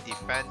 Maybe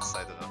defense.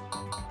 I don't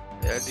know.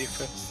 Yeah,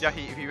 defense. Yeah,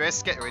 he very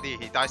scared already.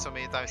 He died so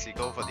many times. He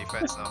go for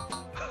defense now.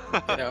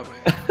 Yeah,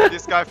 man.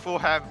 This guy full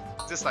ham,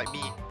 just like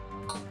me.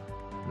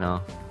 No,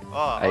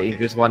 Oh, I okay.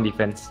 increase one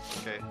defense.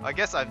 Okay, I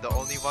guess I'm the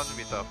only one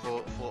with a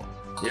full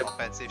Yep.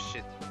 offensive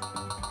shit.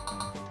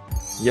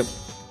 Yep.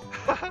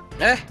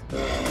 Eh?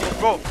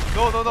 Bro,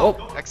 no.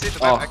 Oh. Exit the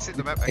map. Oh. Exit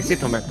the map. Exit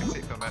the map.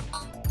 Exit the map.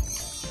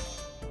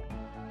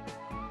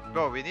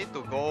 Bro, we need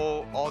to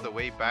go all the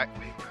way back.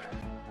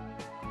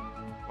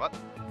 What?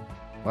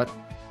 What?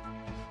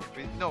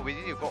 We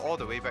need to go all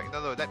the way back.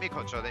 No, let me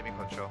control.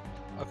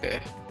 Okay.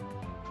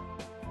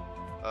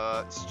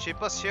 It's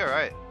cheapest here,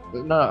 right?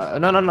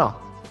 No.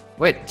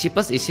 Wait,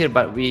 cheapest is here,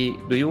 but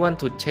do you want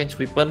to change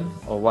weapon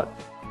or what?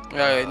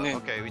 Yeah, I need.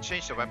 Okay, we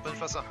change the weapon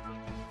first.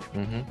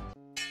 Mm-hmm.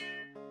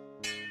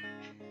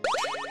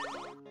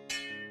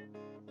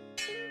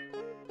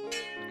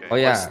 Okay. Oh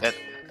yeah, What's that?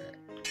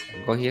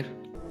 go here.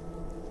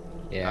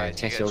 Yeah, Alright,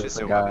 change you your can choose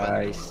weapon, your weapon.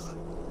 guys.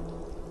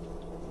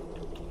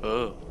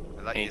 Oh.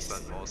 I like this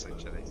Nice. one most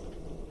actually.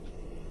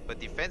 But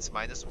defense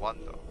 -1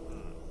 though.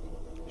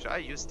 Should I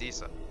use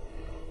this?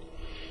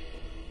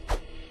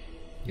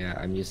 Yeah,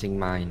 I'm using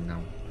mine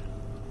now.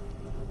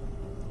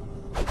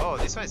 Oh,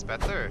 this one is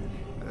better.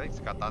 I like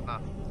the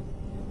katana.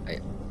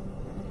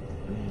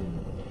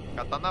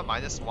 Katana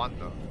 -1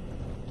 though.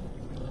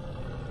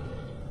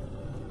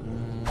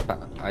 But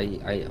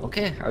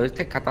okay, I will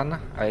take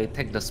katana. I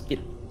take the speed.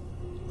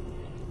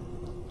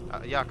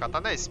 Yeah,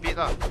 katana is speed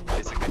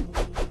basically.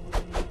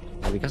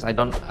 Because I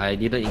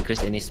didn't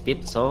increase any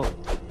speed, so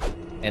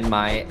and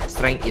my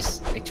strength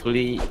is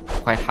actually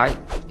quite high.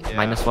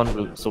 Yeah.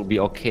 -1 should be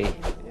okay.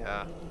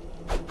 Yeah.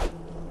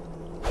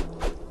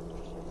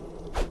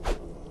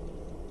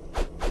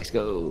 Let's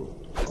go.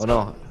 Let's Oh no,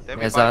 Then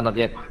we Meazza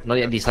buy- not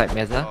yet decide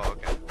Meazza. Oh,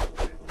 okay.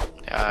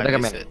 Yeah, Udah, I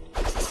Kamen? missed it.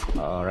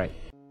 All right.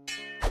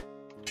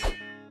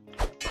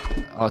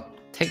 Oh,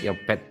 take your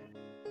pet.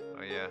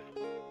 Oh yeah.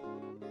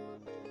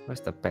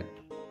 Where's the pet?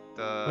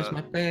 Where's my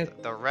The pet?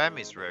 the RAM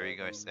is very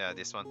nice. Yeah,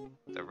 this one.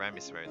 The RAM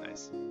is very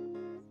nice.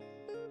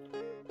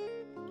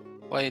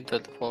 Why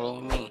don't follow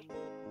me?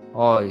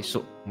 Oh,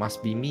 so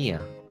must be me.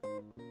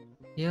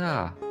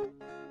 Yeah.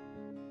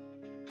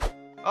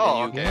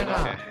 Oh, you okay, can-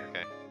 okay.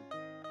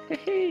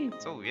 Hehe.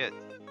 So weird.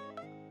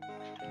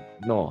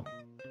 No,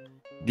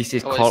 this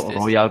is What is called this?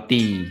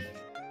 royalty.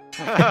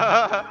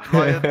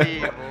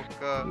 Loyalty,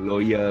 Wokka.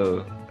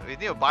 Loyal. We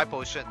need to buy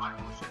potion.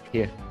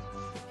 Here.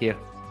 Yeah.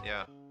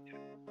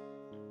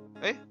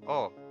 Eh?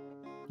 Oh,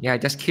 Yeah,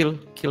 just kill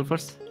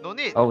first. no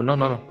need. Oh no.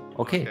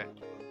 Okay.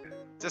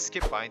 Just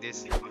keep buying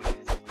this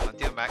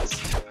until max.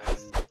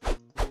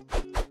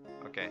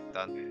 Okay,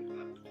 done.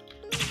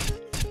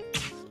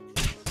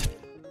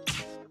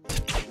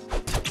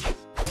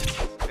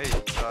 Hey,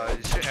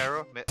 you shoot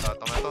arrow,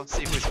 tomato.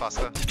 See who is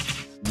faster.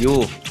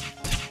 You.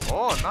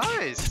 Oh,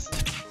 nice.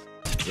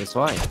 That's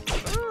why.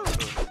 Ooh.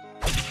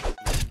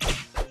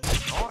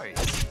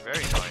 Nice,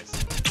 very nice.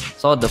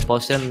 So the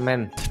potion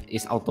man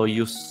is auto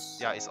use.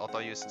 Yeah, it's auto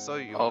use, so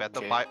you better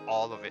Okay. buy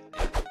all of it.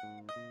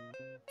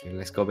 Okay,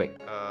 let's go back.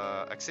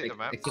 Exit the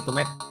map. Exit the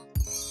map.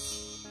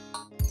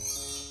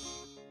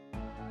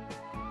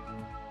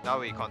 Now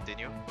we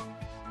continue.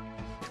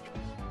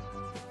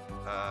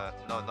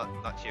 No,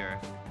 not here.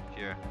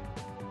 Here.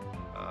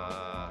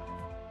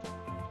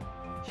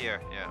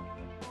 Here, yeah.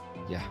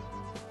 Yeah.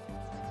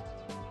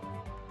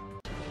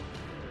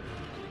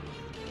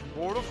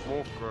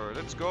 Wkwkwkwkwk,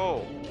 let's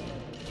go.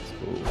 Let's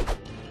go.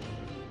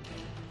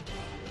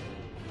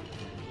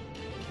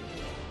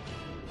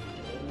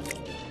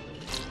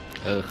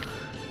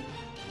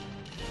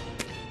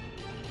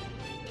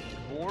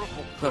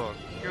 Wkwkwkwk,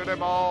 kill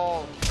them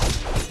all.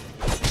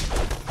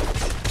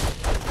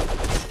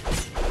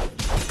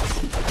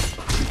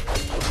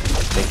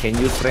 They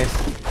can use friends.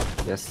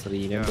 Just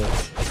remember.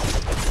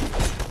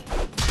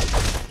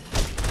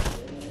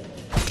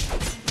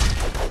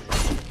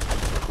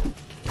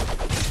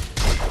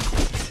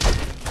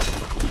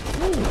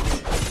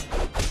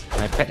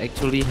 My pet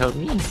actually helped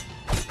me.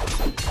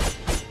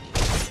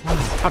 Wow,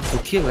 hard to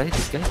kill,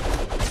 this guy.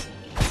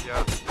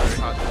 Yeah, very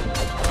hard.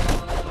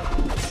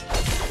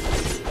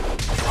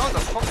 How the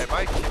fuck am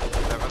I keep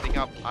leveling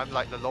up? I'm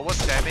like the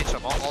lowest damage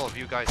among all of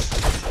you guys.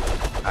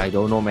 I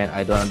don't know, man.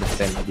 I don't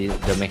understand the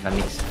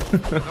mechanics.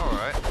 I know,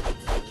 right?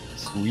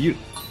 It's weird.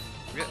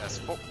 Weird as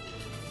fuck.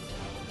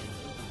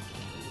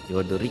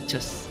 You're the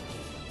richest.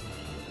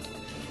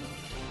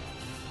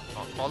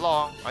 Not for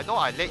long. I know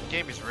our late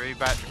game is very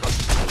bad because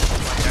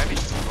my damage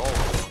is low.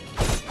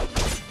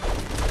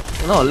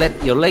 No,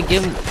 your leg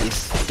game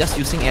is just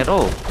using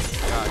arrow. Yeah,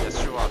 that's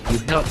true.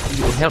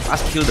 You help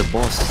us kill the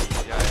boss.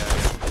 Yeah.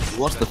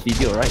 You watch the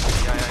video, right?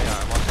 Yeah,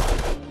 I watched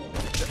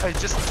it. I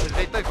just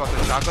later got the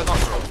Juggernaut,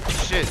 bro.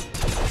 Shit.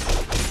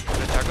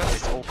 The Juggernaut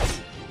is OP.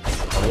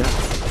 Oh yeah.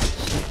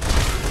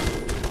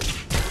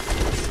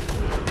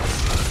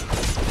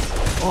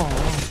 Oh.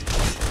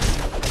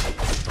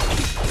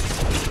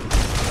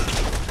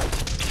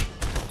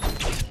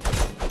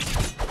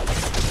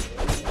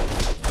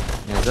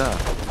 Meazza.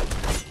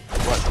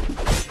 What?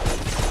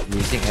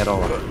 arrow.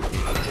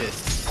 Yes.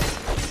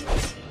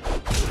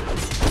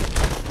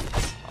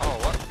 Oh,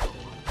 what?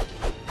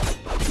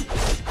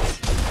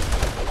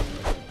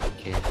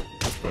 Okay,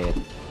 dead.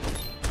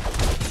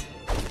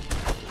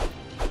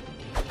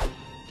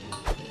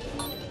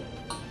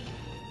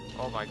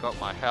 Oh my god,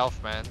 my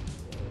health, man.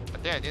 I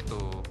think I need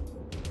to.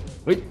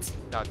 Wait.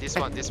 Now this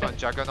one,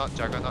 Juggernaut.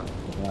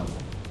 Yeah.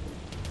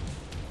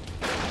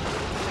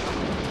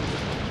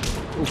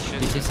 Oh,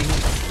 Shit. he's chasing me.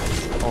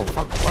 Oh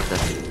fuck, what the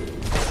heck?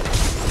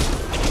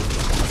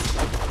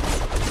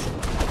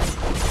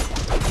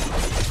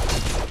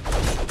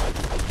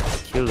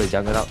 Kill the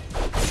juggernaut.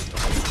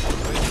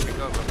 Where did we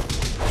go, bro?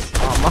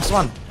 Oh, last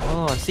one.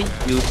 Oh, see,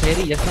 you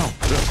parry just now.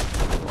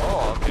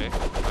 Oh, okay.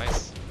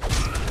 Nice.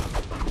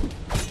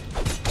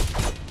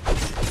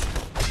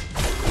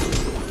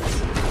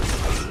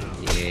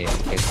 Yeah,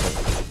 okay, so.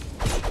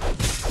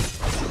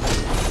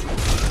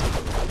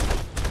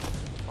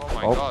 Oh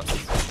my Oh. god.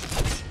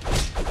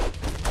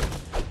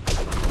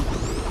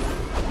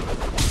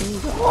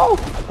 Oh,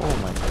 oh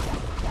my god.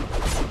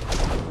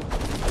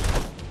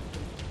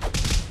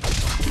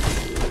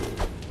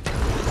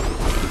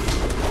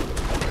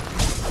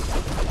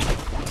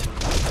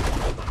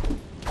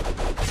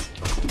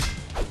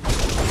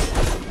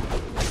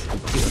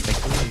 Keep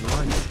attacking him,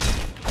 why?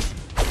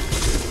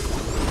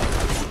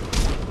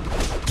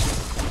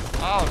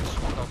 Ouch!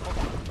 What the fuck?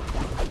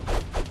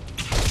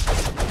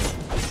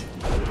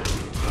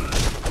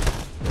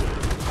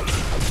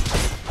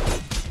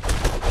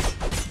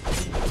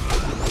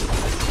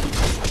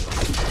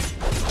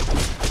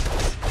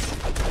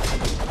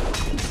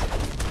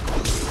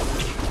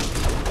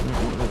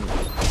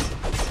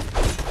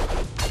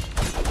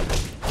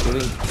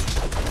 Killing.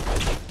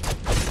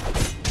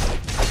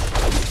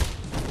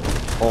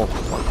 Oh,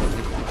 what the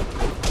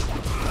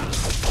heck?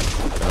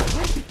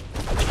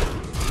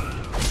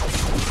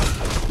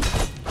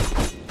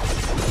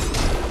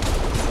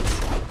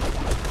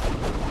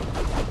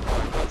 Oh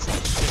my god,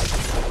 such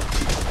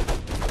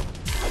shit.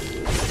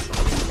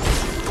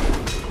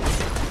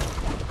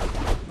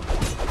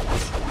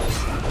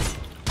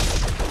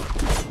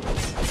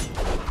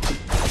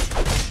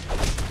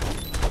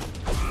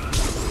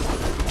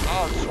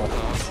 Ouch! What the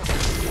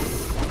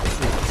fuck?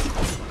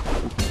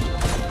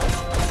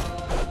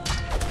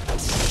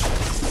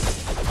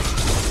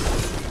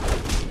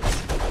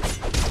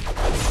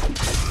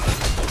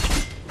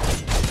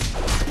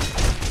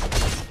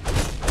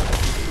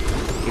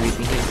 Killing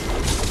him.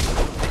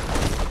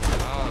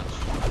 Ouch!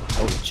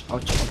 Ouch,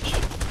 ouch,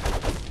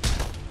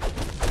 ouch.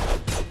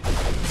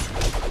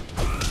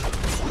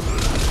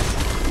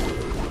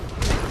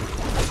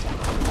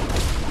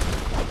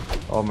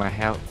 Oh, my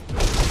health.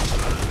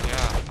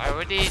 Yeah, I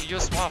already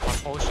used one of my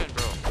potion,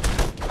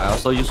 bro. I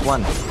also use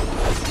one.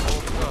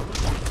 Oh, go.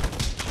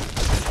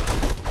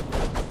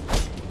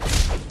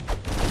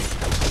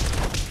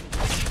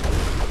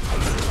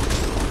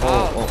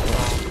 Oh,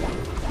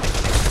 oh,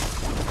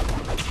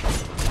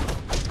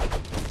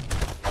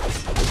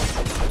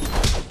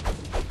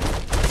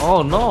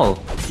 oh no!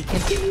 He can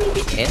kill me in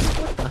the end?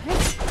 What the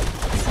heck?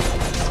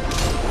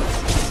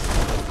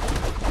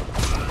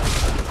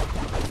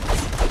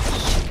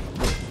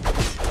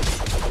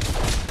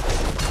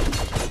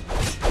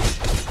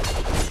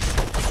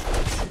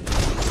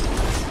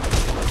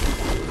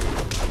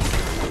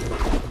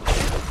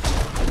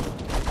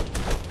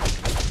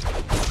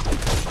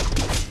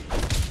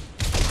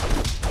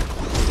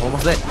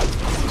 Almost dead.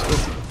 Let's go.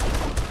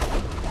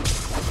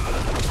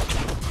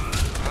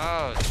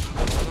 Ouch!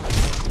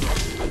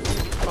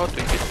 How to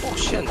get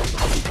potion?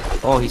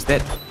 Oh, he's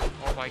dead.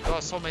 Oh my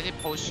god, so many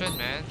potion,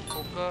 man.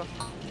 Poker.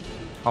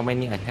 How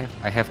many I have?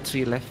 I have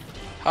 3 left.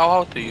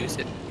 How to use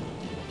it?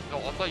 No,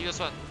 auto use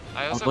one.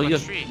 I also Auto got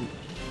use. 3.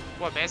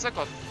 What, Meazza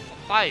got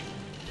 5.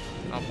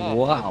 4.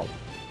 Wow.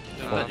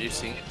 I'm not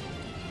using it.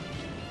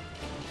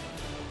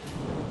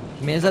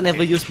 Meazza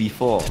never used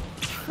before.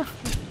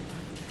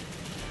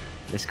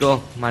 Let's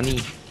go. Money.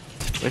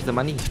 Where's the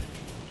money?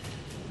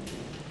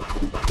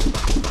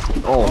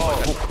 Oh.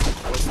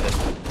 What's that?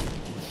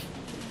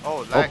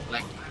 Oh, lag.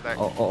 Like Lag.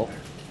 Oh, oh,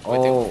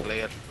 waiting oh. for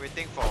player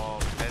Waiting for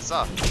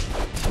Meazza.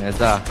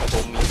 Meazza.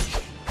 for me.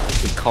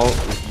 We call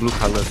it blue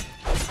color.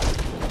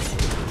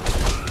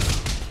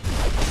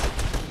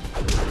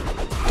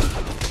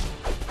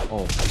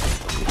 Oh.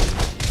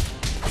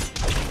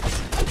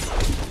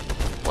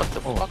 What the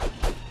Oh. fuck?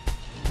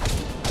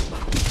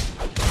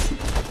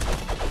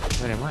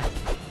 Where am I?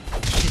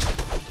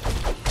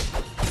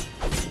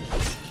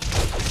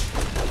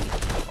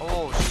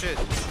 Oh shit.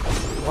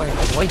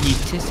 Why he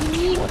chasing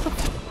me? What the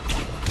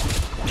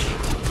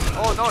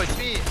Oh no, it's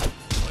me.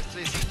 Oh, it's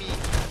chasing me.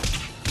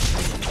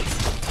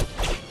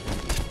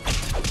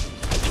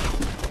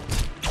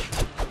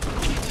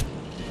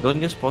 Don't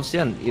use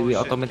potion, it Oh, will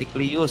shit.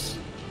 automatically use.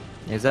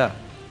 Meazza.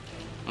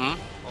 Hmm?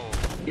 Oh.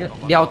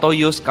 Dia auto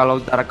use kalau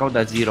darah kau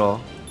udah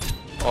 0.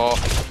 Oh,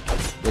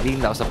 Jadi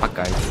nggak usah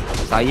pakai.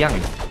 Sayang.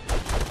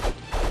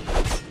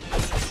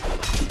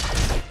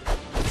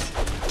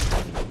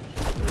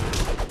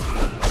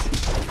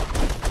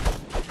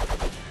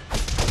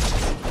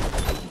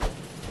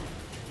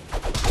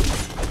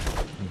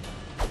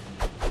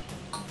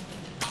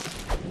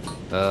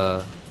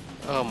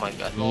 Oh my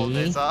god. Lol, Me?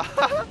 there's a...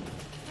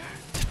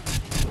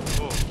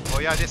 oh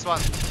yeah, this one.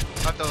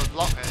 Have to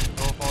lock and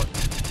go forward.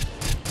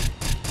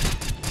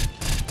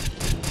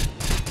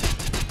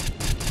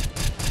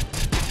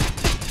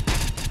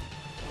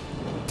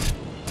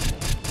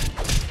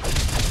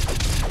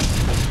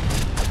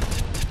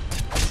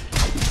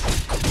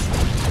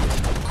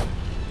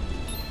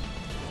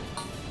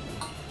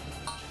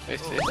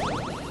 What's Oh,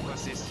 this?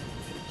 what's this?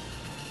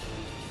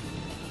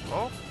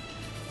 Oh?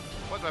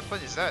 What weapon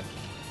is that?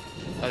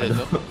 I don't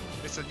know.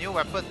 It's a new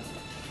weapon.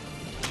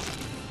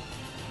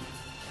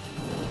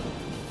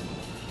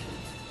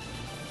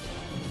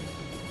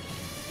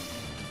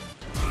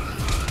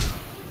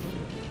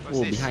 What's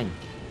Oh, this? behind.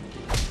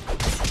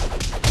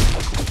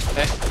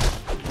 Eh?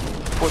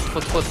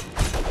 Foot.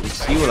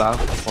 It's you lah.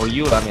 For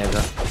you lah,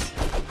 Meazza.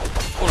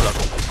 Full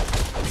aku.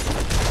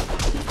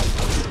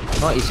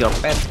 No, it's your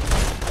pet.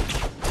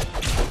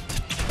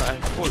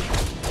 I'm full.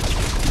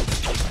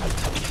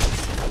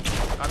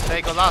 I'm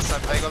Legolas,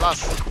 I'm Legolas.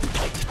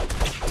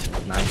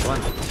 Nice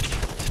one.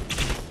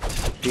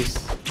 This.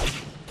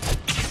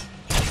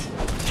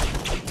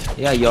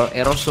 Yeah, your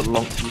arrow shoot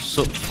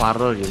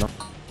farther, you know.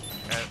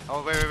 And,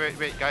 oh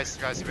wait, guys,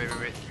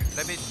 wait.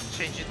 Let me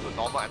change it to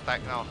normal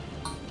attack now.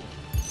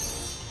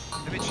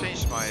 Let me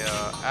change my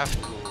F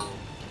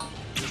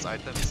to use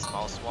item is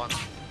mouse 1.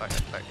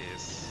 Attack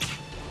is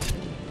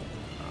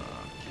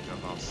bigger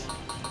mouse.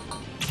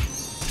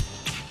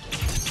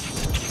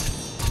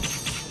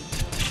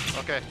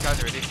 Okay,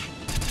 guys, ready?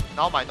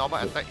 Now my normal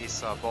attack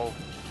is bow.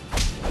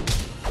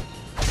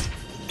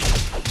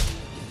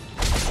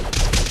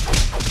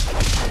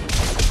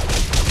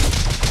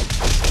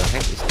 The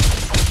heck is?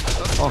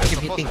 Oh, We're keep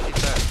supposed hitting. to hit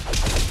that.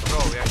 Bro,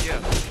 we are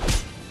here.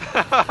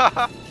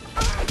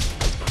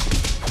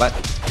 But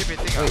Keep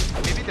hitting. Wait.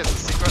 Maybe there's a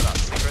secret.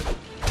 Secret.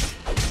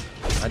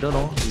 I don't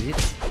know. Is it?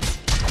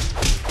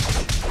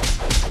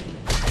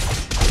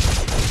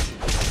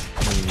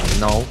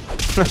 No.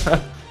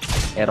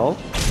 At all?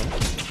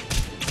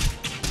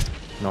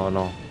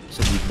 No.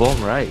 Should be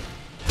bomb, right?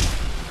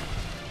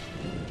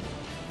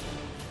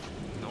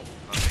 No,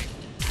 nothing.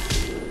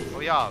 Oh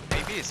yeah,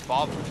 maybe it's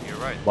bomb. You're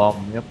right.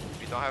 Bomb. Yep.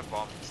 We don't have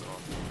bomb, so.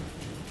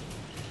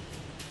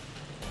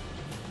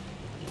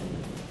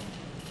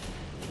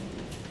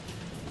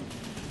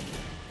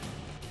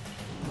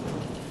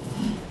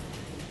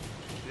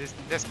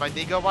 That's my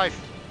nigger wife.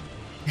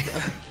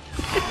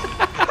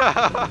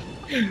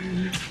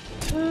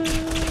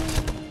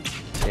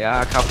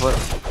 Yeah, cover.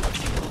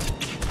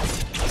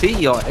 See,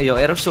 your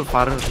arrow shoot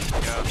farther.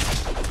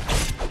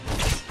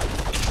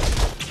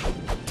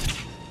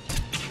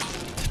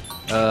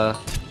 Yeah.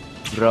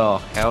 Bro,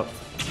 health,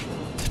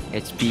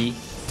 HP,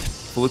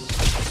 food.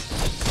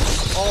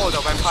 Oh,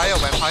 the vampire.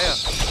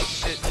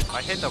 Shit,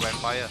 I hate the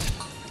vampire.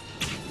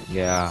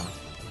 Yeah.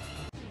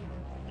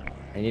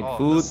 I need Oh,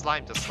 food. the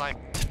slime.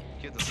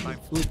 Kill the slime.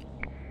 Food.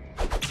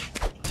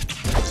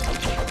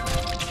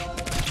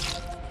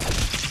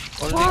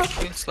 Only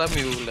kill slime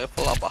you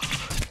level up ah.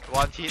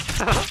 One hit.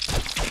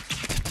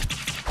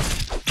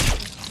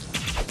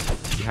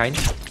 Behind.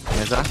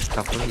 Meazza,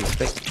 cover his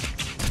back.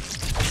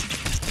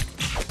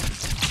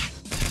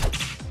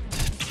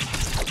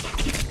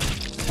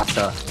 What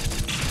the?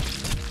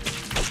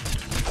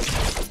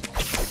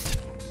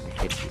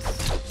 I hate this.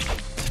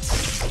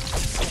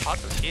 So hard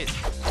to hit.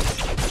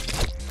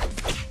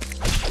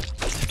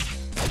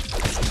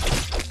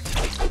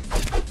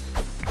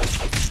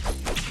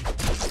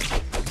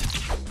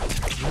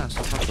 Yeah,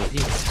 so hard to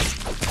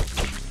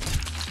hit.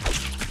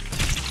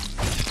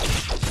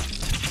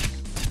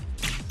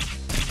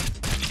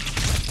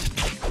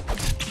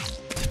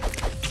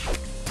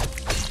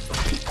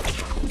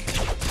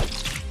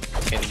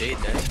 Can they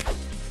die?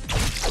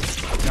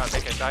 Yeah,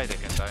 they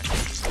can die.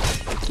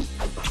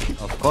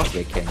 Of course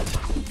they can.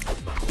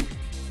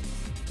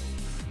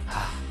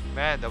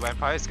 Man, the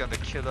vampire is gonna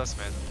kill us,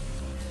 man.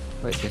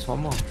 Wait, there's one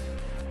more.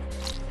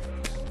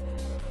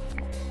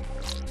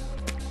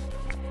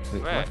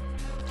 Wait, Where?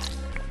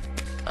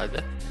 what?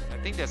 Ada? I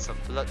think there's some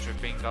blood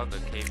dripping down the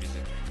cave, is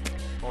it?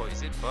 Oh,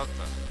 is it bugged?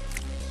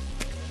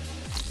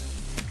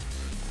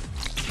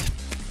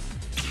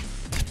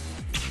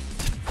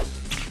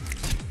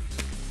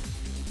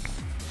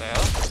 The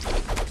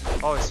hell?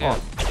 Oh, it's here. Oh.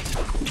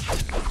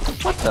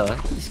 What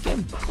the? This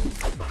game?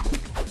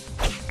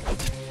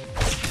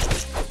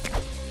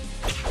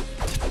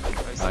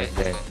 It's Oh, it's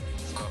there.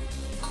 Let's go.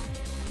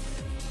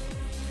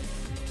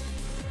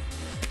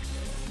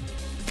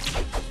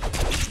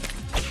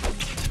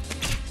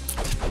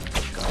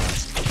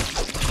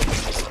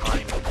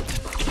 Slime.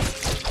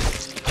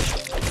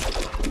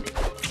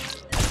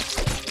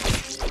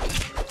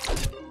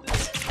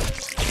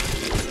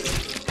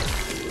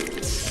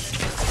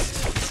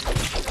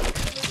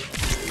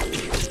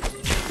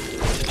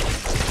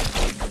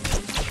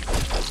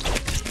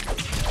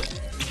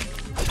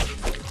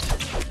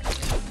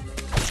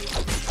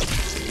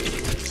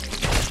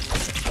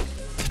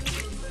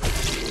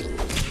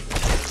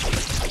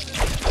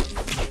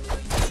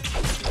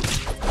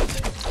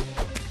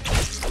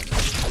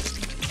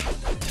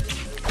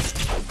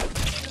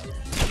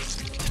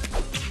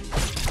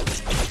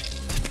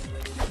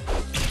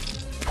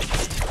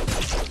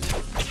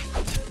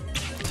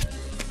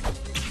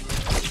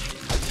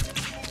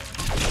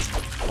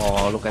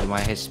 Oh, look at my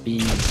HP.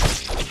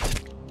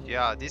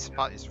 Yeah, this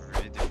part is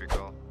really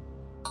difficult.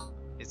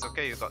 It's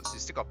okay, you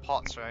still got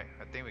pots, right?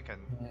 I think we can.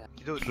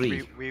 Dude,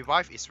 Three.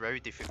 revive is very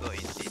difficult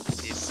in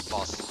this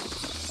boss.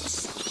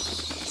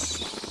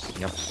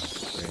 Yep.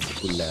 Very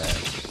good lad.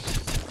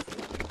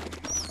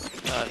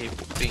 He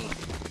pooping.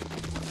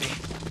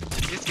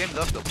 This game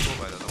loves to poop,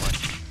 I don't know why.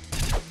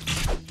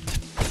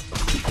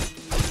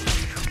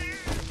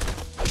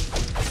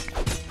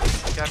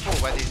 Careful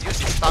when it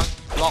uses stun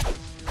block.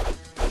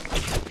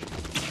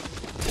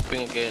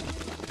 Pooping again.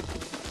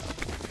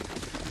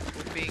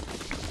 Pooping.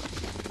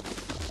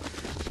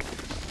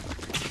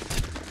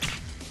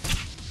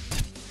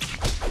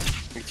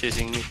 He's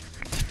chasing me.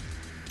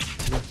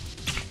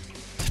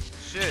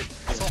 Shit,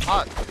 so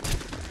hard.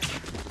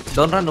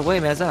 Don't run away,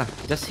 Meazza.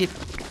 Just hit.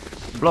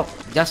 Block.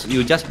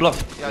 You just block.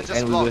 Yeah, just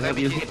and block, we will let help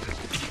me you hit.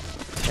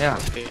 hit. Yeah.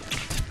 Okay.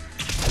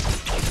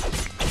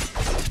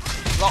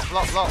 Block.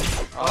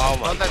 Oh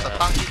my don't let the God.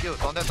 tank hit you.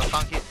 Don't let the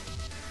tank hit.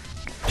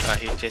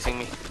 He's chasing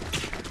me.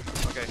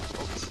 Okay,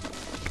 oops.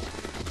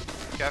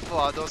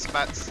 Careful, those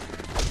bats.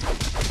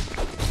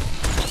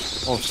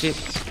 Oh shit.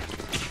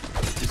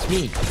 It's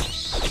me.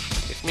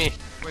 It's me.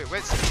 Wait,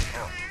 where's he?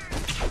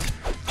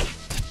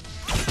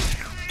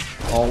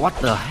 Oh, what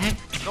the heck?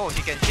 No,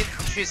 he can hit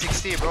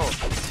 360, bro.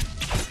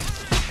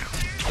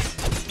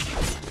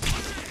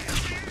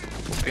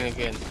 Pooping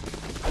again.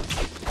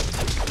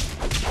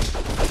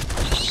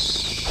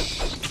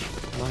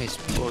 No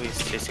HP. Oh, he's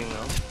chasing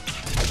now.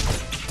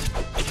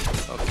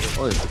 Okay.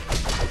 Oh.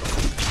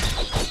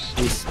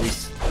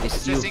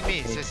 This you. Chasing me,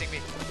 Hey. chasing me.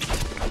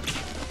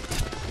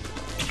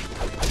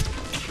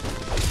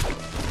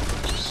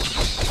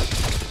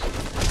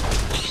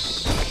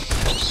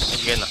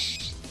 Again.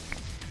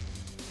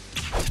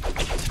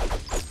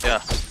 Yeah.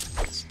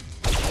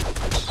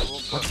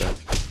 What the?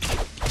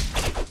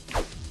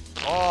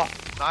 Oh,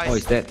 nice. Oh,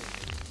 is that?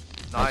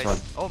 Nice. one.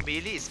 Oh,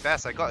 melee is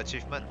best. I got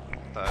achievement.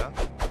 The hell?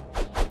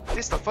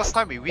 This is the first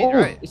time we win, Oh,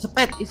 right? it's a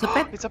pet. It's a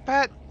pet. It's a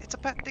pet. It's a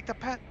pet. Take the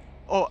pet.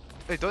 Oh,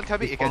 wait, don't tell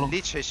me It's it can follow-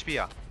 leech HP.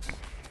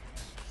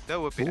 That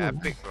would be Ooh.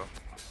 epic, bro.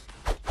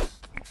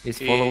 It's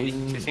He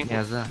following chasing,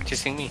 Meazza.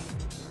 chasing me.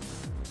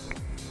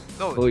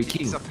 No, Oh, it's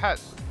king. a pet.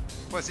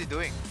 What is he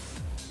doing?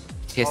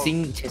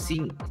 Chasing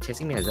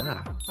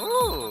Meazza.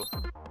 Ooh.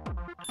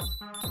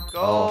 Go.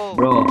 Oh,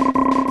 bro.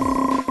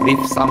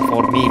 Leave some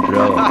for me,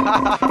 bro.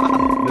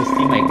 You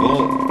see my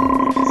goal.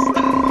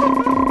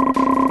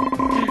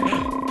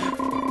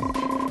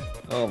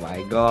 Oh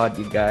my god,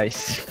 you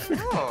guys.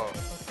 Oh,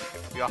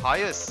 we are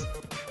highest.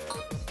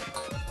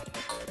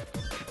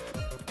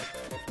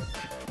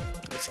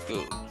 Let's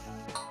go.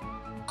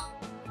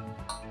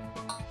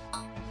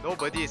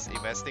 Nobody is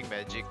investing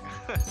magic.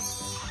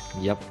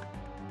 Yep.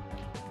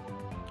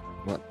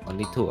 What?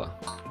 Only two?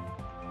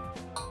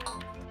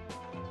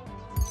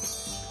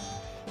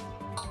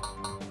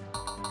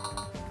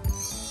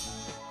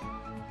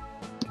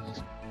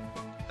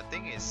 I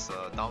think it's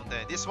down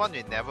there. This one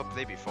we never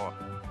played before.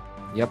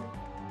 Yep.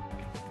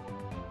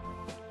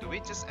 Do we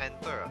just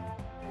enter?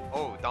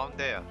 Oh, down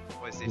there.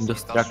 What is this?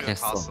 Industrial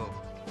Castle.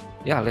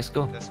 Yeah, let's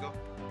go. Let's go.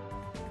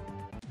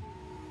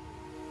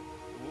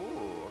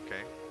 Ooh,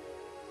 okay.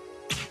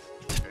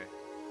 Okay.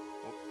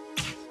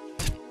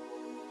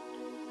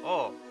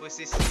 Oh, who is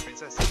this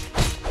princess?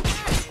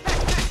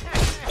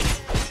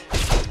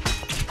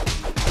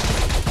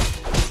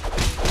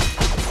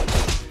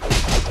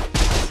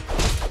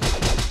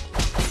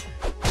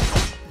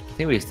 I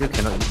think we still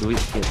cannot do it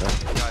here, though.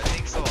 Yeah, I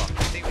think so.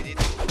 I think we need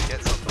to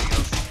get something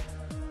else.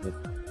 Yep.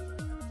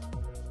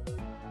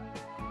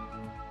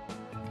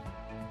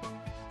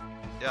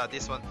 Yeah,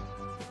 this one.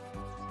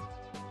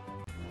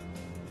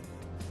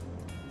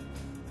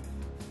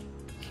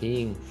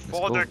 King. Let's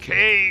For go, the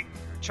king!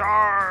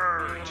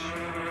 Charge!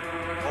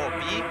 Oh,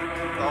 me?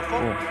 Oh, Alpha?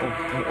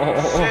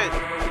 oh.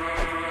 Shit!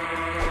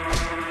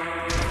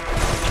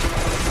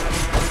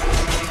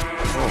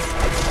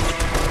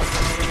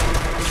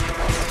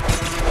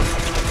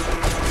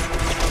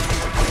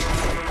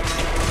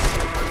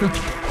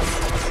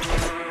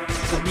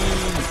 To me.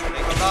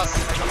 Make a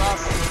last, make a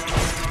last.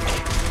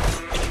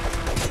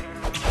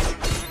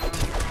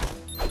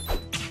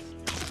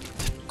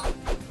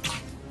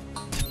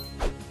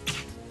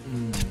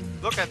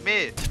 Look at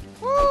me!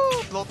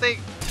 Woo! Floating!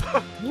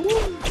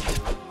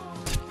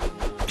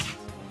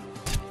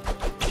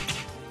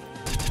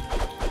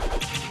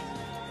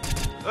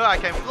 Oh, I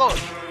can float!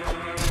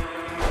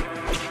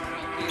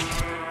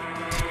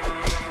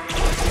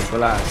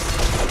 Nicholas.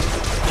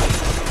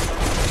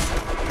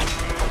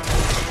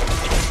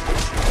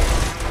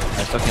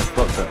 I still can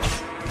float, bro.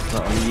 It's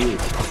not only you.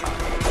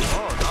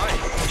 Oh,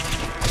 nice!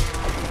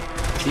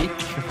 See?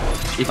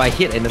 If I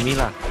hit enemy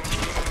lah.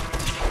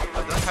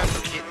 I don't have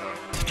to hit her.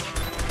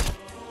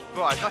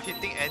 Bro, I'm not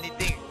hitting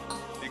anything.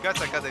 You guys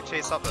are gonna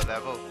chase up the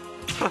level.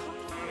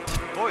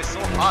 Oh, it's so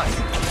hard.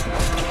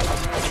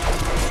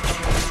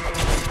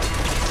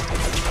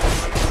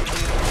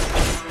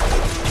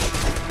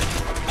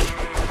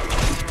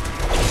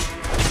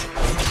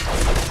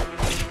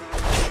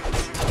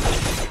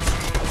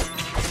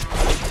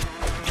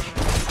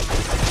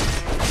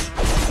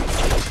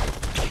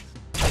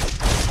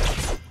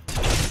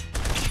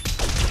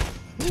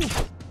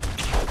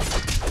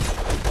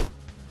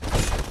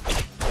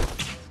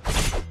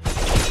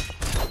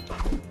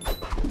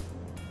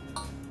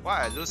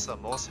 lose the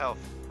most health.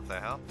 What the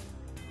hell?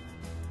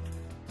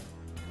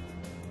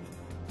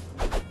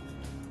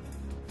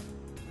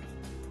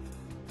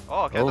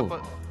 Oh,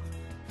 catapult.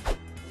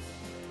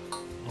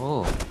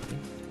 Oh.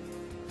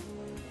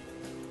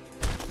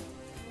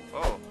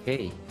 Oh.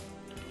 Okay.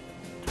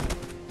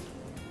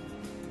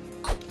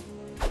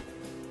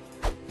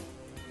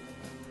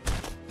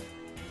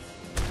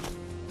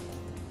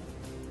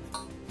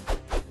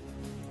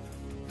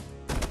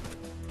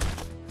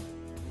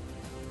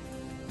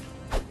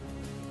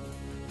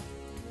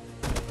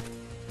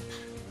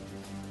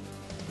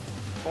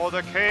 For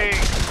the king!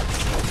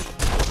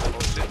 Oh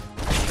shit.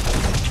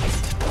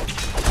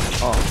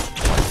 Oh,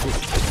 one foot.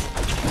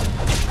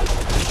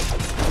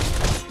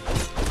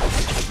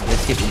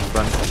 Let's keep in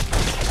front.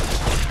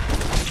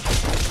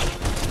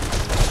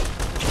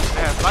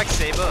 They have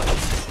lightsaber.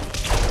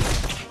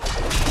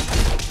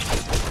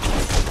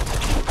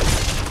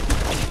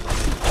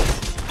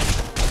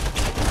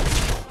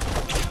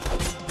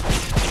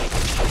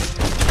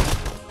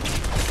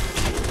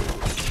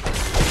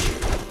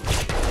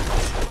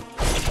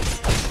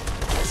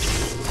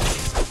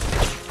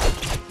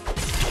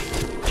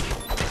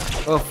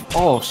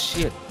 Oh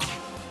shit.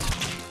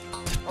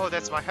 Oh,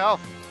 that's my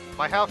health.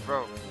 My health,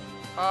 bro.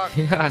 Fuck.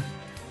 Yeah.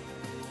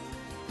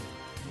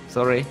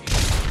 Sorry.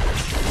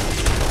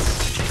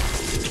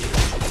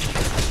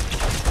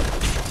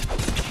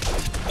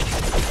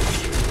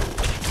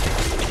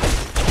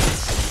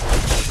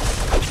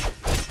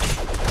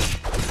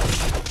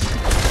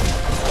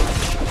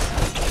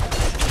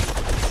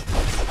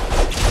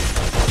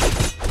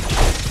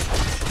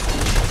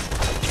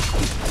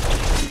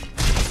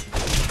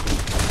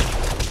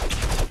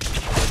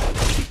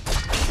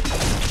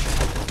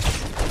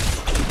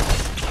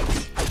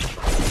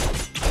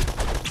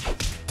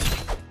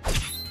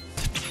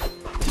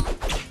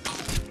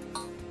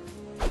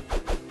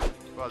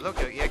 Well,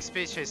 look, your EXP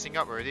is chasing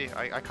up already.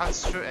 I can't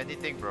shoot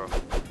anything, bro.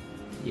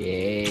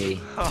 Yay.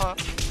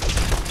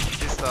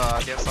 This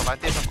there's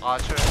advantage of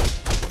archer.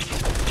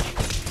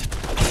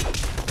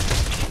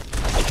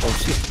 Oh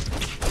shit.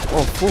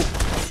 Oh full.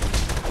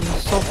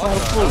 He's so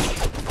powerful.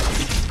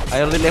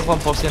 I only left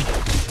 1%.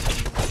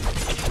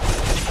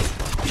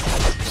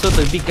 So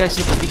the big guy,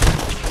 shoot the big guy.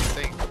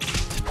 Thing.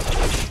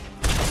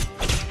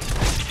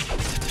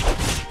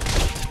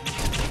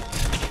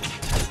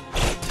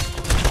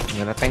 I'm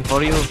gonna tank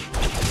for you.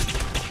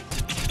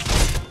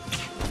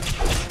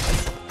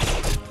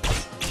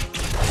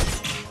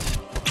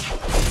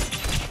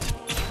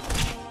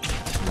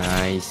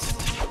 Nice.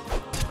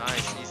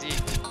 Nice, easy.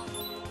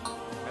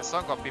 As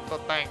long got people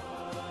tank.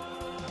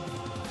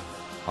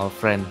 Our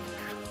friend.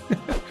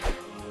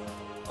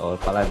 Our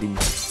paladin.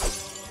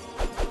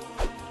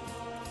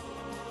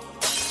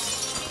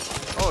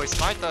 Oh, it's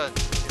my turn.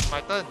 It's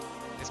my turn.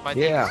 It's my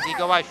Yeah.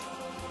 digger wife.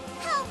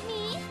 Help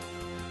me!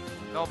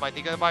 No, my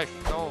digger wife.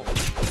 No.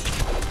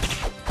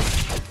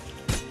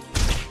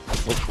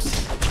 Oops.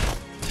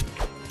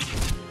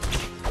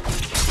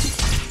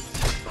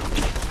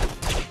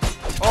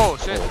 Oh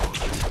shit.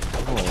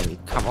 Oh, it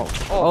come out.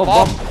 Oh,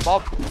 bomb.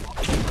 bomb.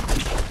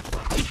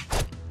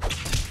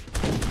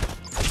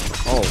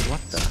 Oh,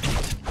 what the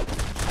heck?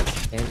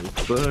 And it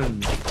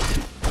burned.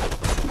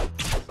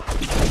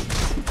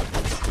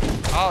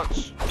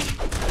 Ouch.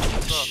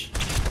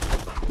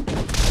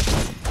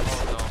 Oh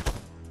no.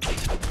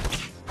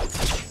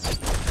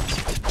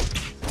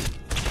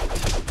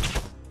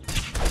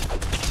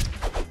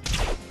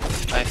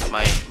 Nice,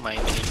 my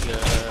nigga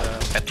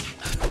pet.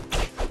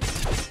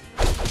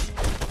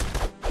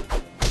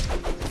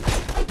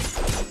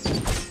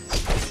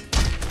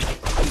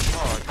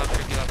 Oh, I can't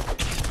pick it up.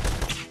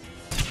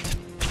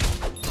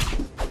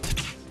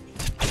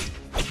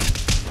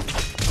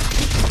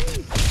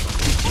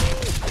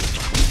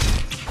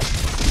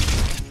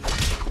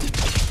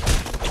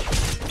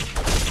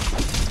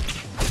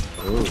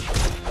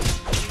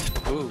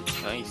 Oh, Ooh,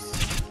 nice.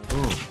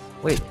 oh.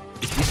 Wait,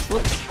 is this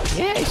food?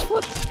 Yeah, it's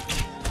food.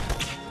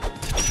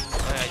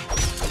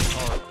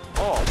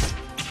 Oh.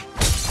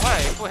 Why?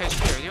 Full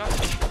HP already, what?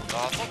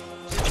 Oh,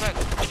 she's back.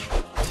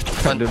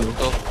 I don't know.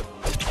 To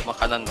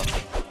makanan no.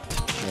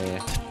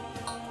 Yeah.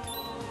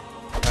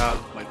 Ah,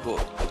 my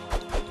god.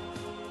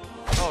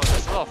 Oh,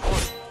 there's a lot of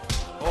food.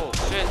 Oh,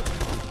 shit.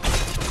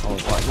 Oh,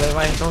 what?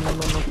 Wait. No.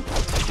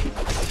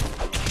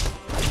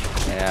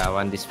 Yeah, I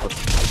want this food.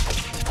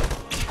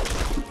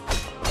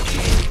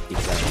 Okay, big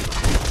guy.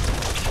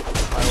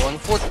 I want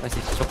food. What's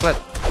this? Chocolate.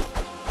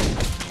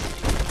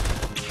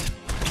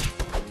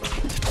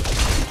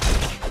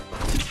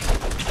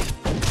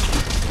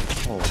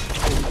 Oh,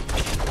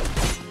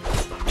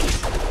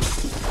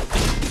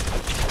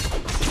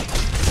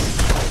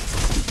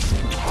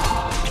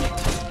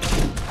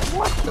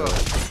 what the?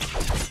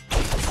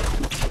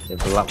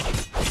 Level up.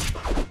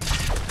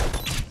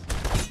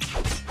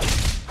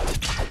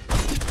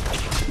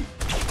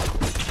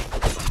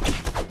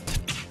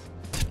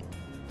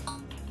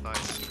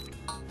 Nice.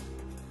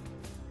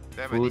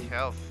 Damn, I need Food.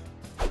 health.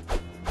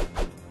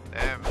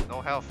 Damn,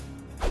 no health.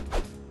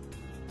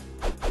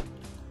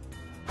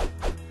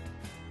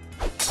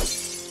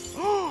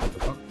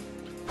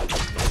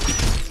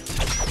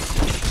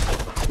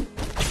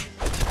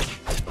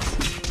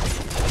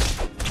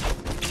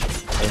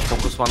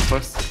 one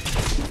first.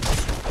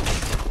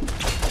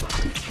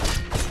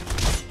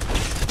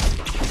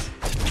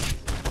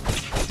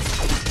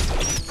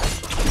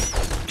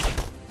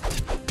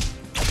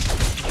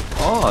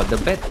 Oh, the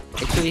bat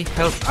actually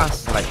helped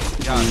us like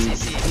Yeah, the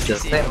CC,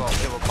 stem.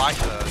 they will bite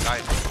the guy.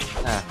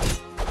 Yeah.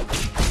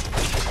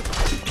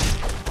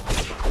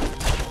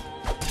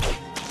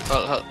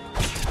 Help.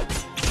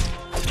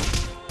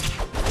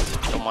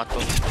 Tomato.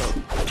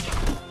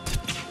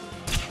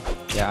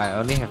 Yeah, I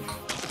only have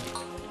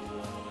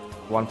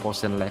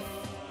 1% left.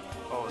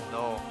 Oh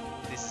no,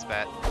 this is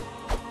bad.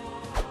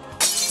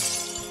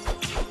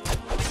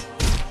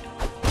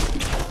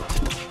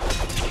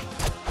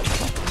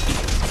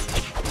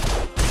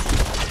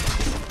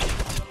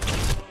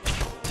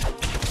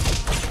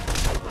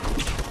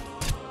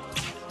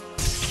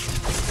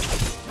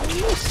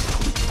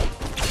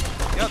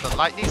 Yeah, the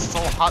lightning is so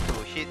hard to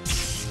hit.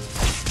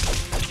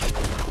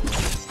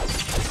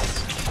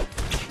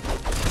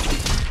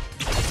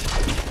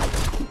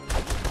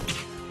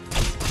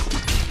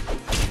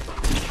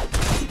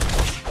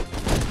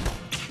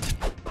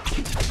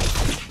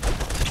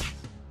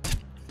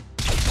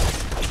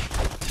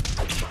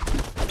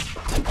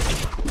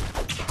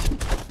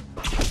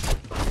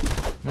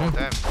 Oh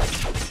damn.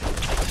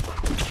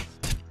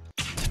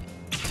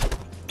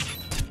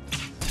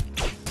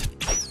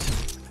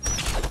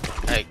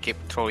 I keep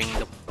throwing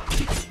the.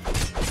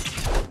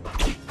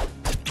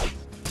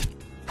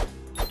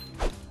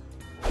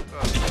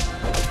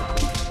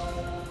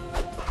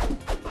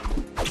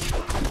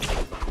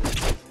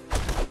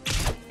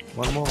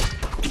 One more.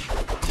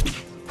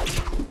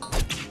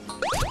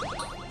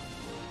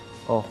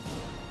 Oh.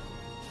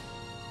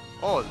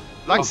 Oh,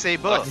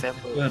 lightsaber.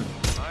 Lightsaber.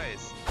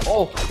 Nice.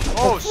 Oh.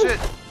 Oh shit.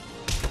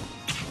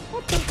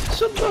 What the?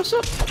 Shoot, bro,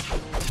 shoot.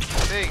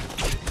 Thing.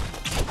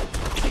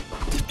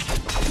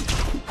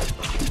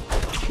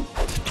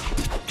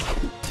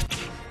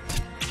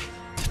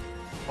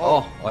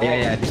 Oh,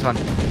 yeah, this one.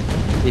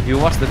 If you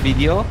watch the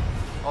video,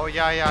 Oh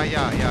yeah.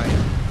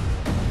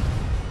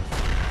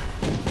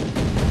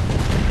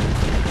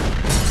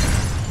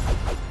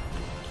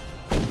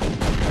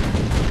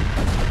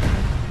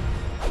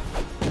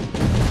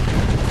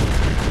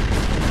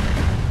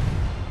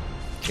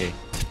 okay,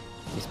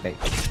 he's back.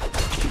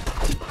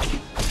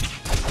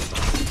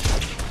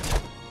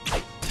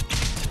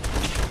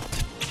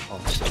 Oh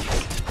shit.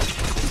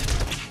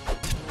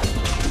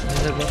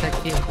 Another attack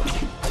him.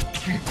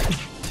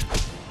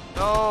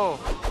 No.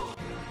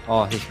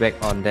 Oh, he's back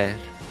on there.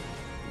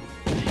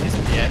 He's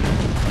behind.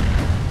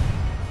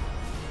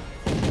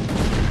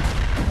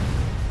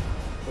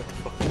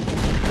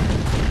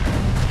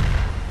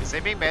 It's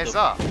aiming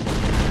Meazza.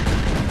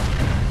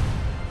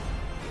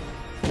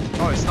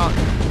 Oh, it's not.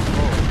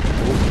 Oh.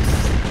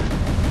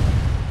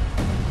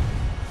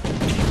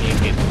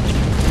 Hit.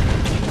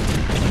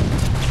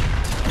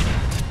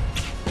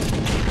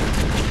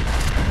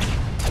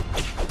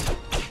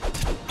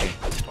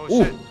 Oh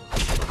Ooh. shit.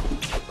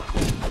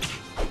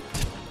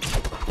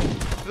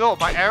 No,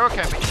 my arrow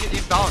can hit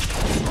him down.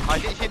 I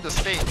need him to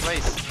stay in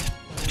place.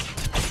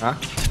 Huh?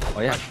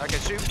 Oh yeah, I can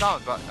shoot him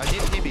down, but I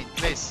need him in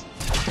place.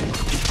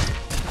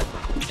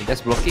 and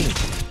that's blocking.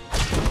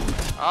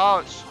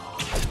 Ouch.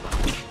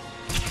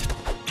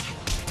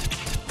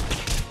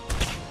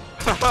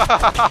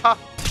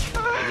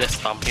 I just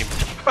stomp him.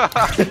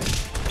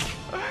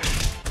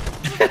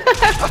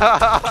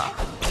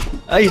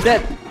 Oh, he's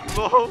dead.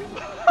 No.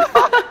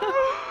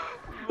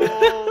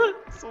 No.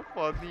 So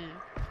funny.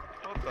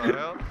 What the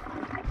hell?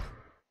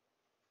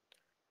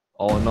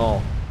 Oh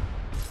no.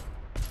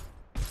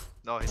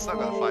 No, he's not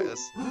gonna fight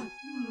us.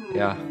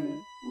 Yeah.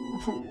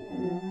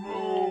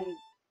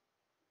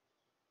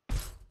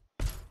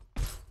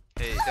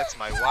 Hey, that's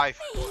my wife.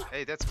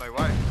 Hey, that's my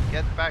wife.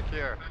 Get back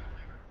here.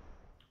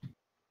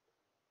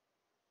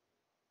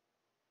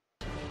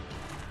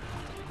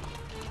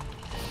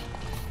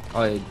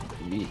 Oh,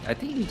 I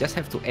think we just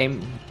have to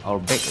aim our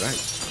back,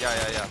 right?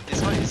 Yeah.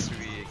 This one is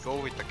we go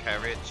with the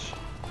carriage.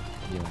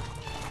 Yeah.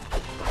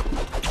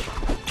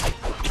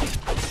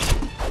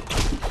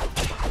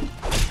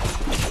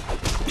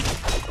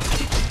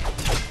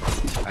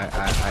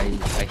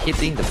 I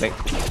hitting the back.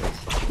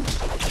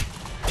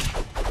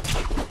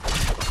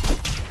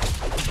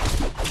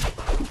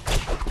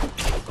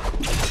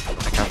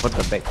 I covered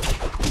the back.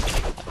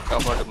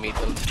 Cover the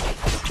middle.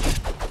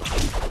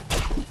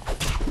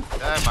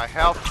 Damn, my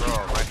health, bro.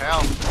 My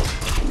health.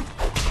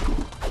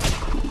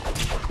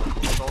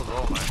 So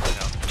low, my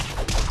health.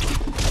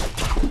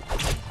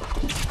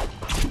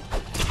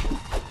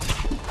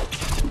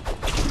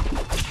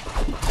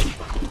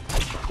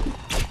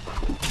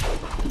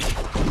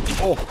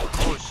 Oh,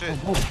 Oh shit.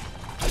 oh,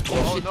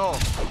 Oh shit. no.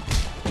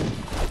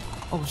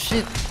 Oh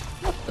shit.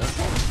 What the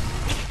hell?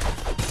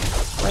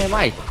 Where am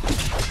I?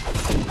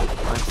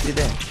 I'm still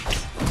there.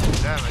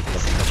 Damn, I didn't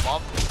see the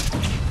bomb.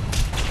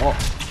 Oh,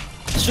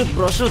 shoot,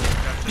 bro, shoot.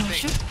 Yeah,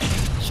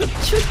 Oh,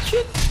 shooting.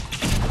 shoot.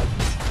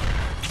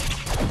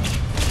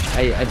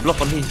 I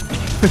block on him.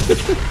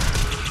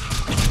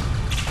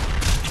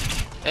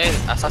 Hey,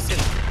 assassin.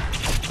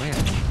 Oh yeah.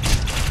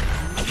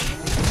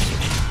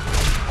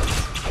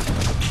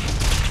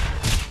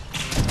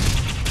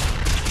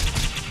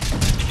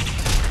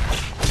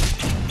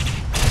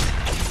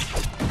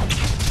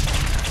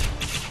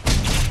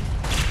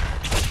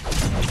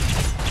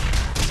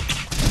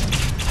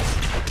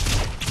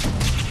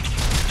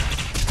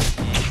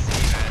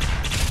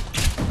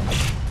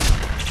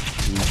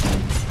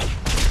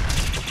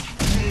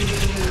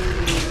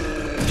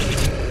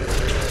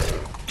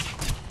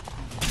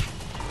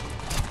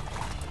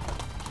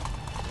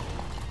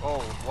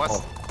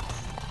 What's...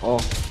 Oh.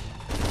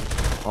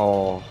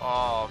 Oh.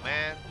 Oh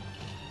man.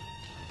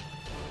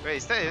 Wait,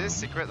 is it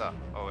secret?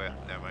 Oh wait,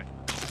 never mind.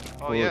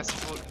 Oh Food. yes,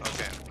 food.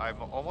 Okay,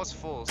 I'm almost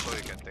full, so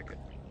you can take it.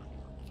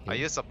 I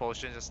used a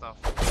potion just now.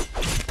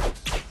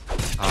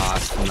 Ah,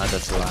 it's another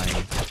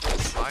slime.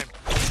 Slime.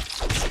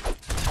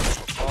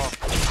 Oh.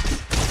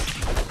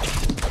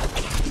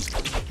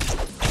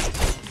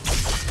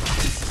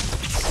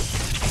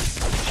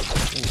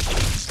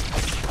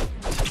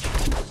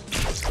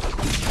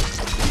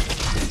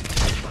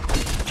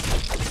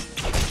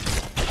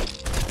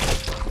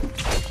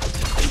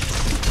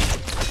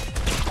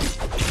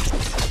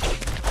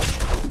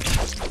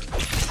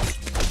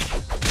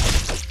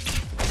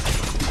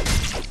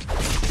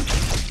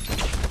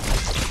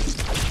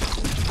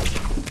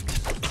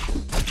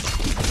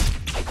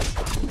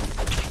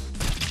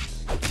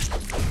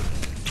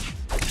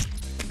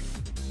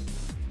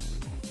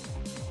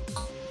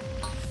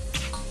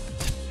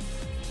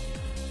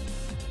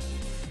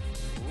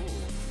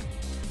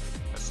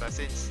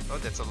 Assassins. Oh,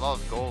 that's a lot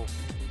of gold.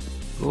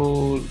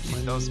 Gold.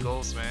 Those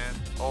golds, man.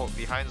 Oh,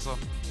 behind us. What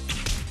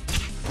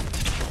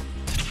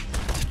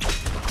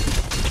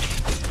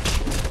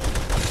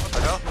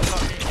the hell? What's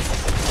not me?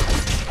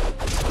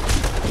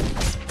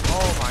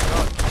 Oh my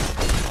god.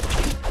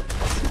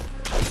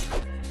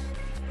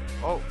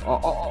 Oh. Oh,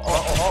 oh, oh,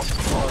 oh,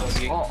 oh,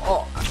 Okay. oh,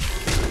 oh.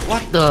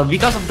 What the?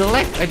 Because of the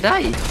lag, I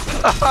died.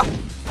 Oh,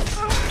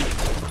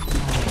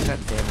 God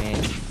damn it.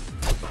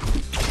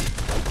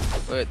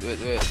 Wait.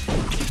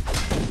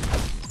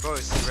 Bro,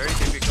 it's very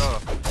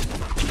difficult.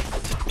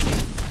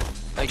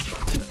 Like,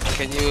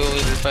 can you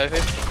revive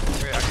him?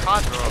 Wait, I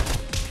can't, bro.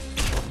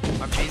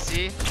 I'm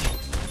busy.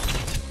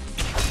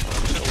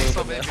 Shooting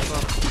so many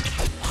people.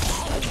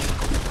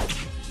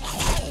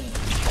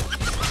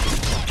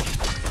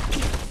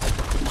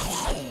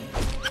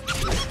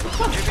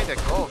 Give me the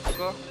gold,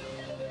 Fuko.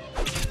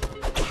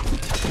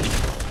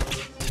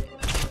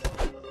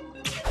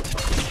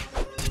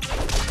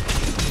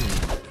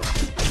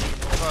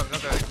 Oh, I'm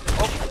not gonna...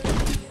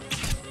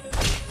 Oh!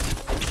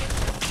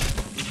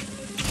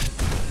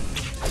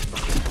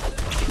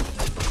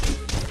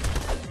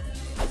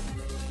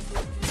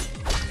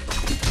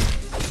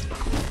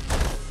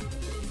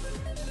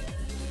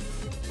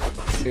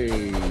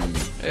 Hey.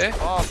 Eh?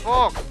 Oh,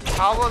 fuck!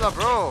 Power the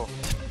bro!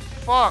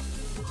 Fuck!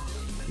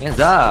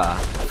 Meazza.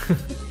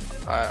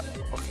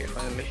 Okay,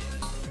 finally.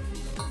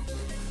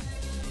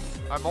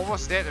 I'm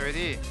almost dead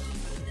already.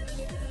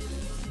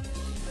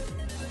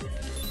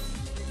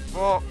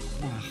 Fuck!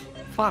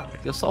 Fuck,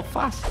 you're so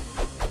fast.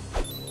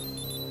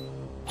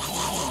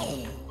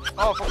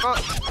 Oh, forgot!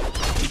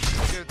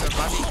 Give the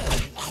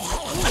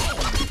money.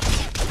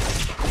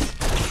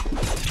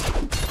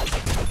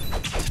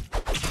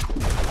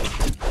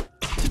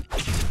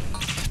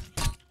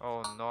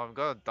 Oh no, I'm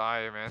gonna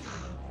die, man.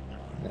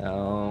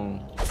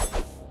 No.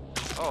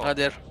 Oh, Ah,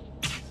 there.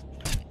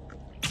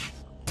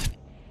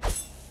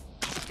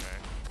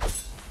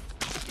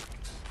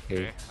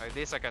 Okay. okay. At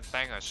least I can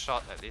tank a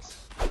shot at least.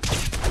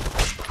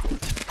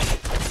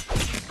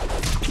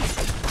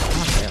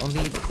 I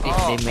only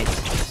take damage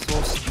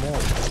so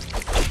small.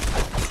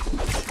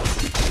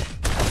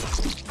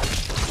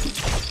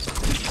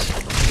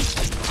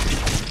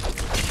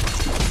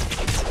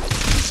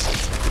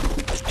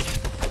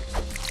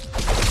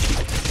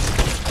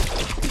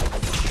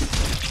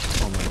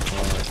 Oh my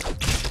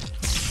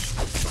god.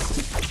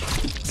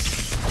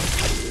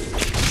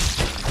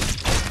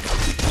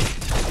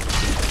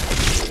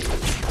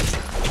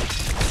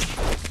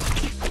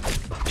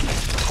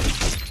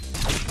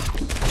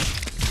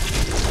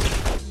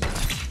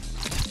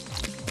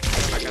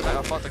 I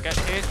cannot afford to get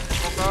hit.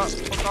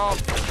 Fuck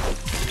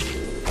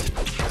off.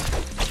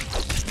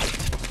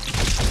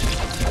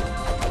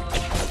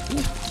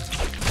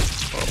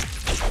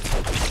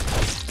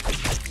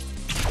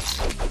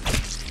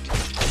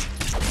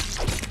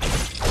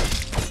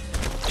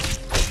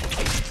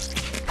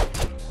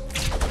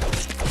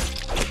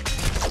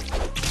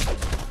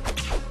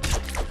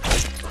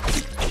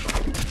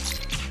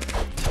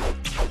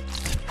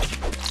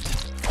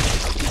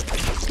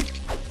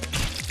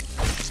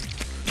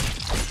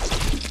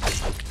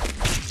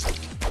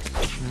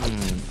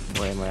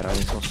 Why am I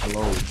running so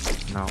slow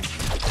now?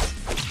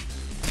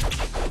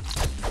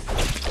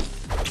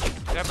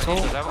 Yeah, but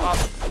need to level up.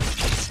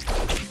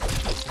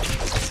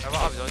 Level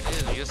up, you don't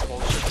need to use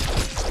potion.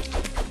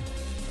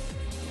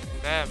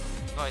 Damn,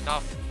 not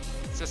enough.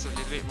 It's just a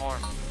little bit more.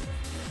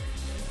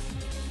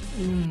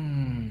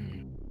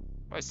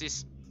 What is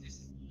this?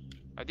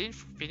 I didn't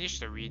finish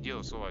the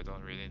video, so I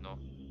don't really know.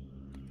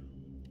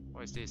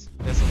 What is this?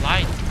 There's a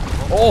line.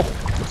 Oh!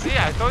 See,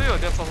 I told you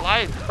there's a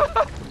line.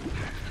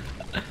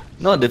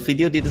 No, the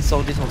video didn't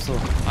show this also.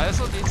 I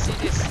also didn't see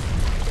this.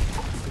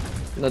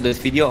 No, the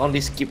video only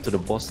skipped to the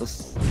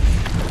bosses.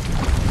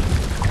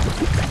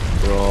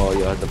 Bro,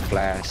 you are the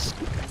flash.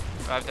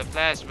 I have the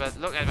flash, but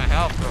look at my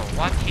health, bro.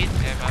 One hit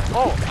and my...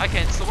 Oh, I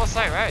can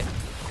suicide, right?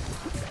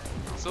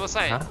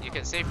 Suicide, Huh? you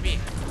can save me.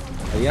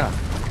 Oh, yeah.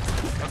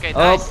 Okay, Oh.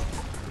 nice.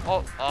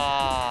 Oh,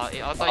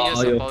 it auto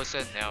use a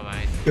potion. Never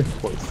mind.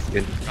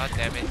 Poison. God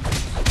damn it.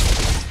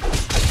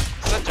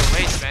 Such a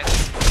waste, man.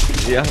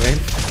 Yeah, man.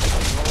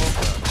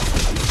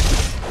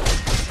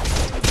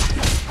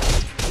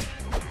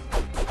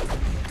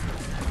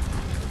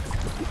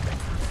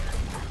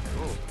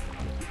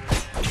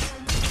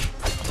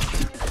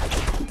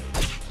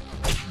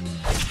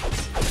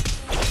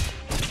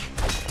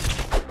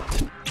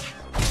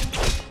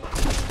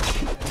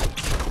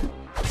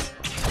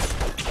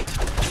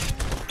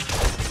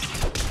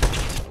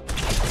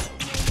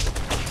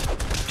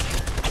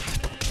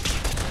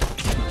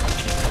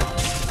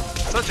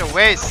 Such a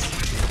waste.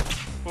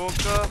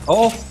 Poker.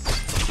 Oh,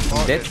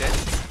 Oh, dead. they're dead.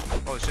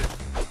 Oh shit.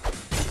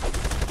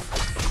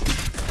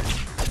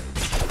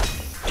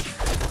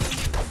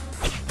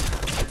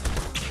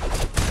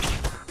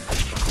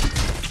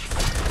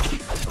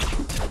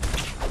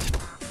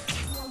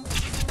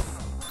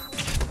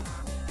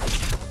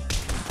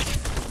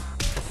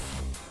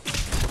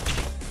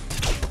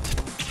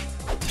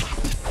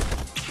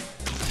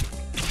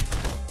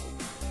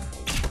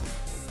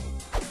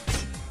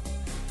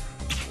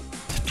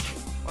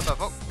 What the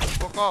fuck?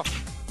 Fuck off.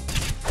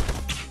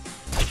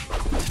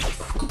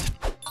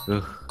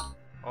 Ugh.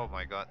 Oh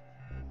my god.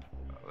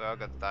 We are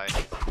gonna die.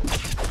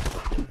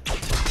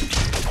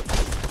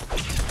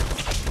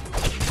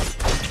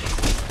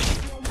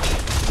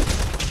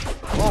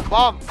 Oh,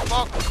 bomb!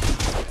 Fuck!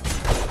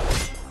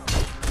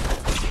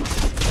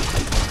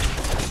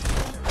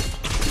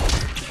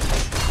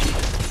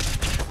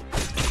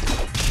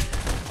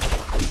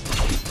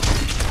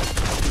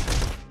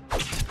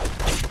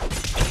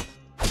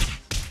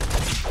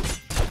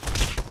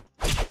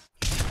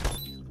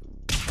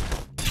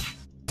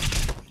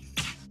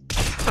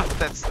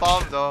 That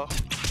storm though.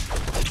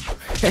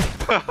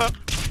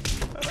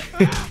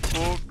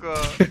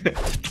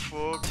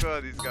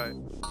 Poker, this guy.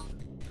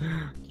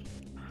 You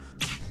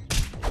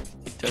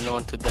don't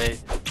want to die.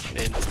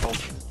 Then stop.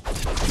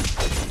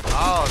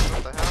 Ouch,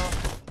 what the hell?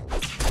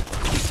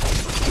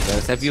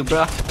 Gotta save you,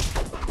 bruh.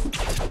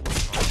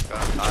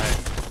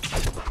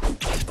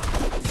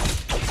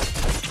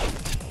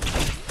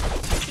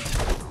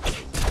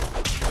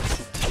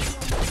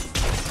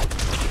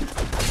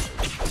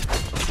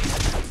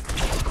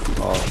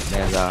 Oh,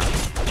 gonna die. Oh, Meazza.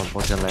 One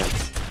potion left.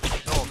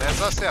 No,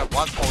 Meazza still have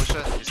one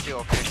potion, it's still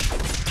okay.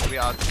 We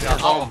are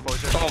out of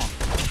potion.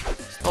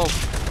 Stop.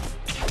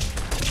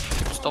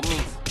 Stop me.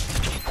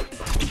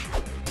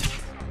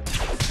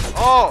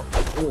 Oh!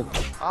 Oh.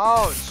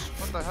 Ouch!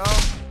 What the hell?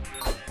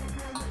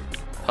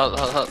 Halt.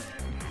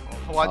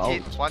 Oh, one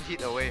Ouch.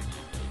 hit away.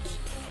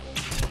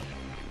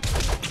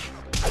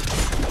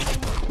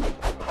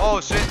 Oh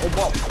shit! Oh,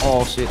 bomb.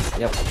 Oh, shit.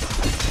 Yep.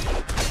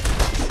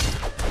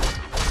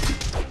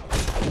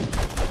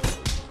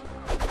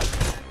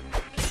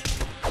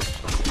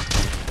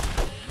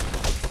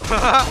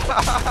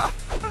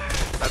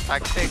 The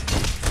tactic.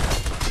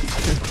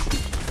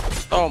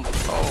 Stop.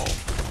 Oh.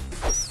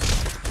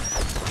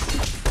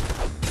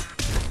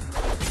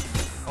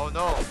 Oh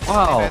no.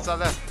 Wow. Hey, Meazza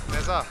left.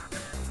 Meazza.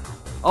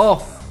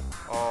 Oh.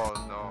 Oh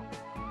no.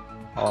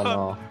 Oh,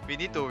 no. We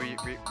need to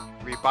rebuy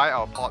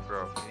our pot,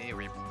 bro. We need to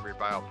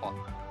rebuy our pot.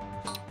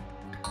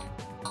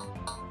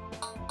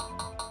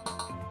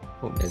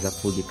 Oh, Meazza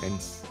full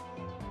defense.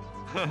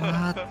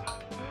 What?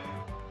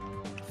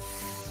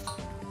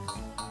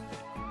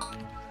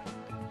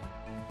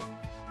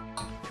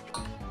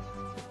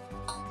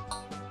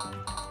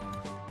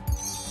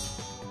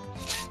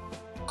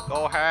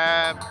 Go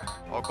ham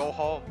or go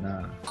home.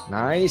 Nah.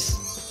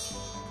 Nice.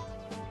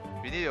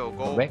 We need to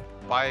go back.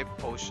 buy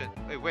potion.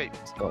 Wait,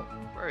 Let's go.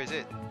 where is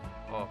it?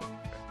 Oh,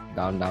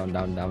 Down, down,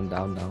 down, down,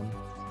 down, down.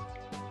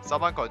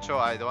 someone control.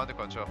 I don't want to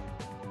control.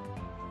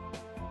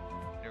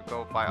 You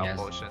go buy our Yes.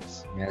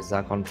 potions.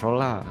 Meazza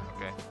controller.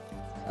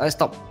 Okay.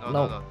 Stop.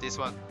 No. This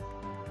one.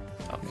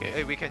 Okay.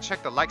 Hey, we can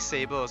check the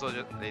lightsaber also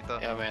later.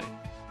 Yeah, man.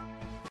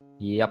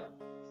 Yep.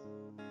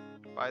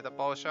 Buy the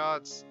power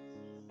shots.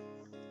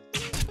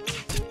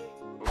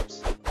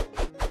 Oops.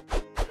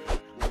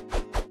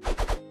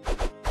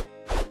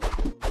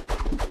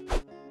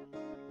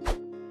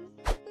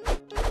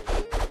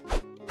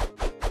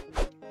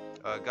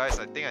 Guys,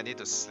 I think I need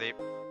to sleep.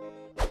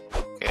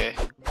 Okay.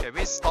 Can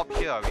we stop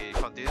here or we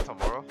continue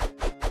tomorrow?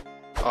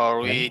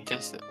 Or we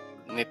just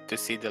need to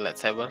see the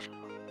lightsaber.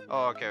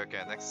 Oh, okay.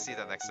 See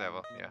the next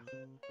level. Yeah.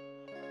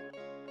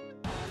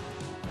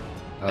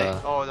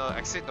 Oh no,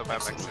 exit the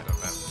map.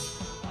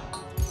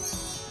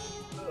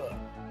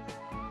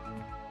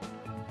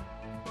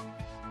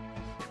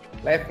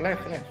 Left.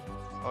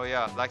 Oh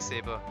yeah,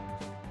 lightsaber.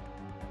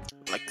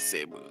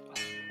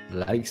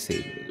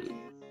 Lightsaber.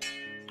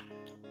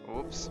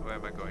 Oops, where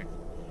am I going?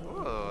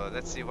 Oh,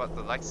 let's see what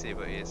the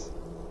lightsaber is.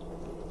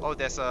 Oh,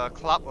 there's a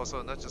club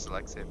also, not just a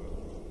lightsaber.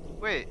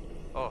 Wait.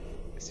 Oh,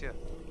 it's here.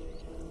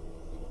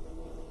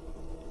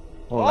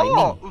 Oh,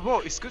 lightning. Whoa,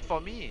 it's good for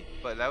me,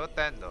 but level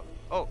 10 though.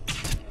 Oh,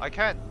 I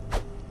can.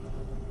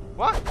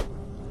 What?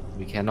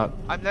 We cannot.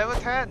 I'm level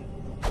 10.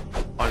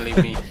 Only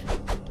me.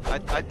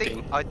 I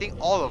think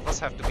all of us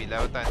have to be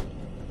level 10.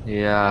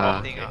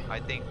 Yeah. I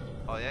think.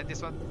 Oh yeah,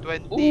 this one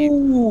 20.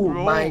 Ooh,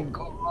 Bro. my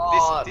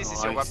god. This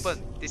is your Nice.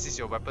 weapon. This is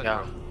your weapon,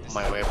 Yeah, bro. This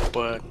my is your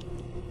weapon.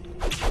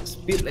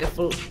 Speed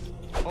level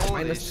Holy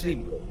minus shit.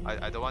 3, bro.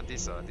 I don't want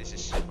this. This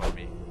is shit for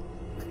me.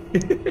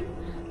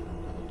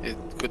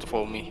 It's good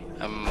for me.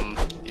 I'm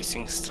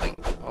using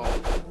strength. Oh,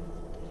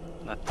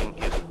 nothing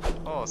here.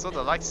 Oh, so the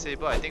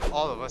lightsaber, I think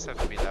all of us have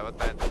to be level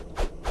 10.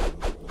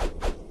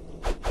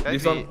 Then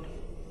This we- one,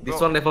 this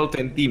bro, one level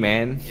 20,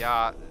 man.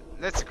 Yeah,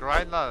 let's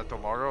grind lah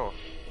tomorrow.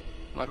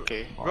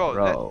 Okay. Bro,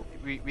 Bro.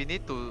 we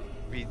need to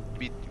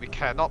we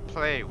cannot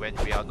play when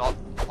we are not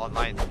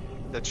online.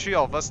 The three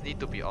of us need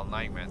to be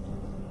online, man.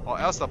 Or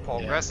else the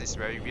progress is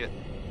very weird.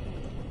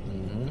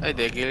 Mhm. Hey,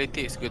 the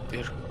agility is good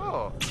here.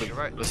 Oh, you're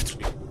right. Plus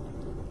 3.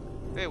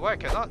 Hey, why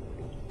cannot?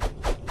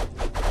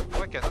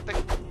 Why cannot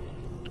take?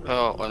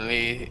 Oh,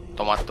 only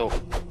tomato.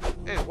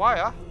 Hey, why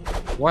ah?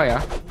 Why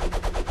ah?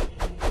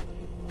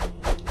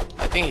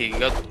 I think he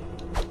got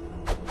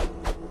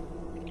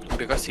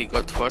because he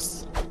got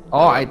first.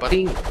 Oh, I But-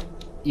 think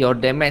your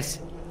damage,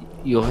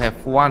 you have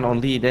one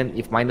only. Then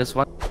if minus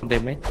 1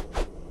 damage.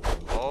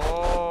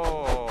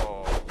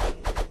 Oh.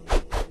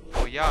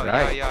 Oh yeah,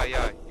 Right. yeah.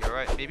 You're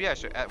right. Maybe I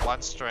should add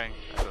one strength.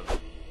 I don't know.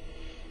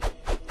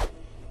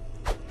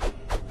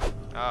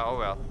 Oh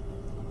well.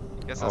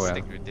 Guess Oh I'll well.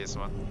 stick with this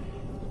one.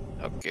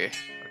 Okay.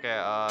 Okay,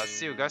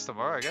 see you guys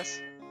tomorrow, I guess.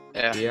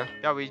 Yeah. Yeah.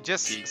 Yeah, we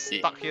just GG.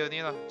 stuck here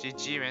only lah.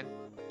 GG, man.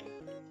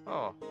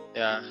 Oh,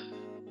 Yeah.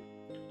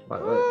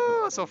 But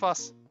Ooh, so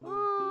fast.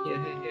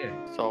 here.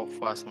 So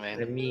fast, man.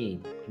 Enemy,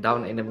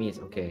 down enemies.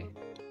 Okay.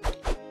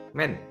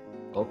 Man.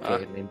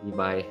 Okay, maybe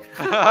bye.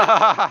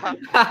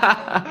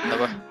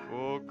 Apa?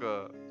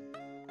 Okay.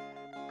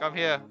 Come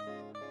here.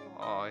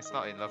 Oh, it's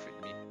not in love with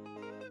me.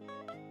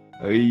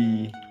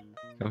 Hey,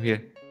 come here.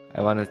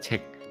 I wanna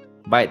check.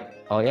 Bite.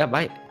 Oh yeah,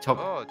 bite. Chop.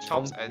 Oh,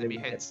 chops chomp enemy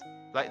enemy heads.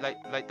 Like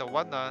the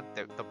one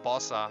the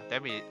boss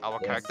then our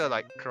Yes. character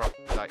like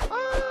like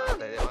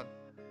that one.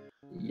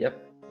 Yep.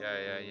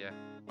 Yeah.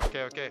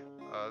 Okay.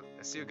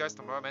 See you guys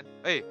tomorrow, man.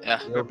 Hey,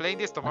 Yeah. we're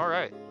playing this tomorrow,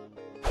 right?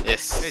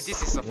 Yes. Hey,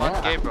 this is a fun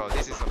Yeah. game, bro.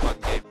 This is a fun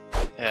game.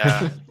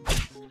 Yeah.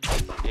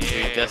 We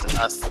Yeah. just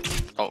asked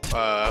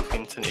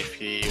Vincent if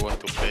he want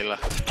to play lah.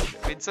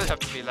 Vincent have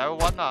to be level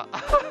 1 lah.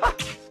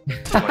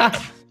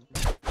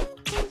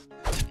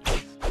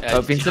 Yeah,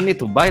 Vincent need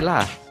to buy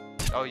lah.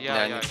 Oh Yeah,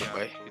 I yeah. need to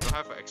buy. We don't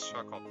have an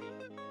extra copy.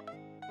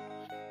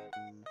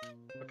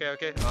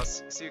 Okay.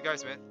 See you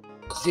guys, man.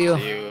 See you.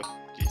 See you.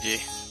 GG.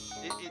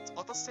 It's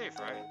auto save,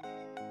 right?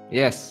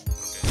 Yes.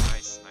 Okay,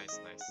 nice.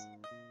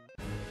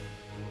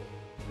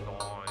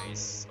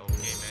 Nice.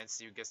 Okay, man.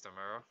 See you guys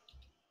tomorrow.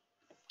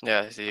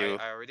 Yeah, see you.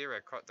 I already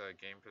record the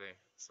gameplay,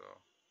 so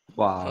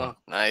Wow. Oh,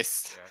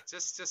 nice. yeah,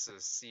 just to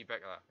see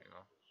back lah,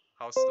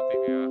 how stupid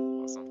we are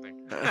or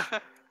something.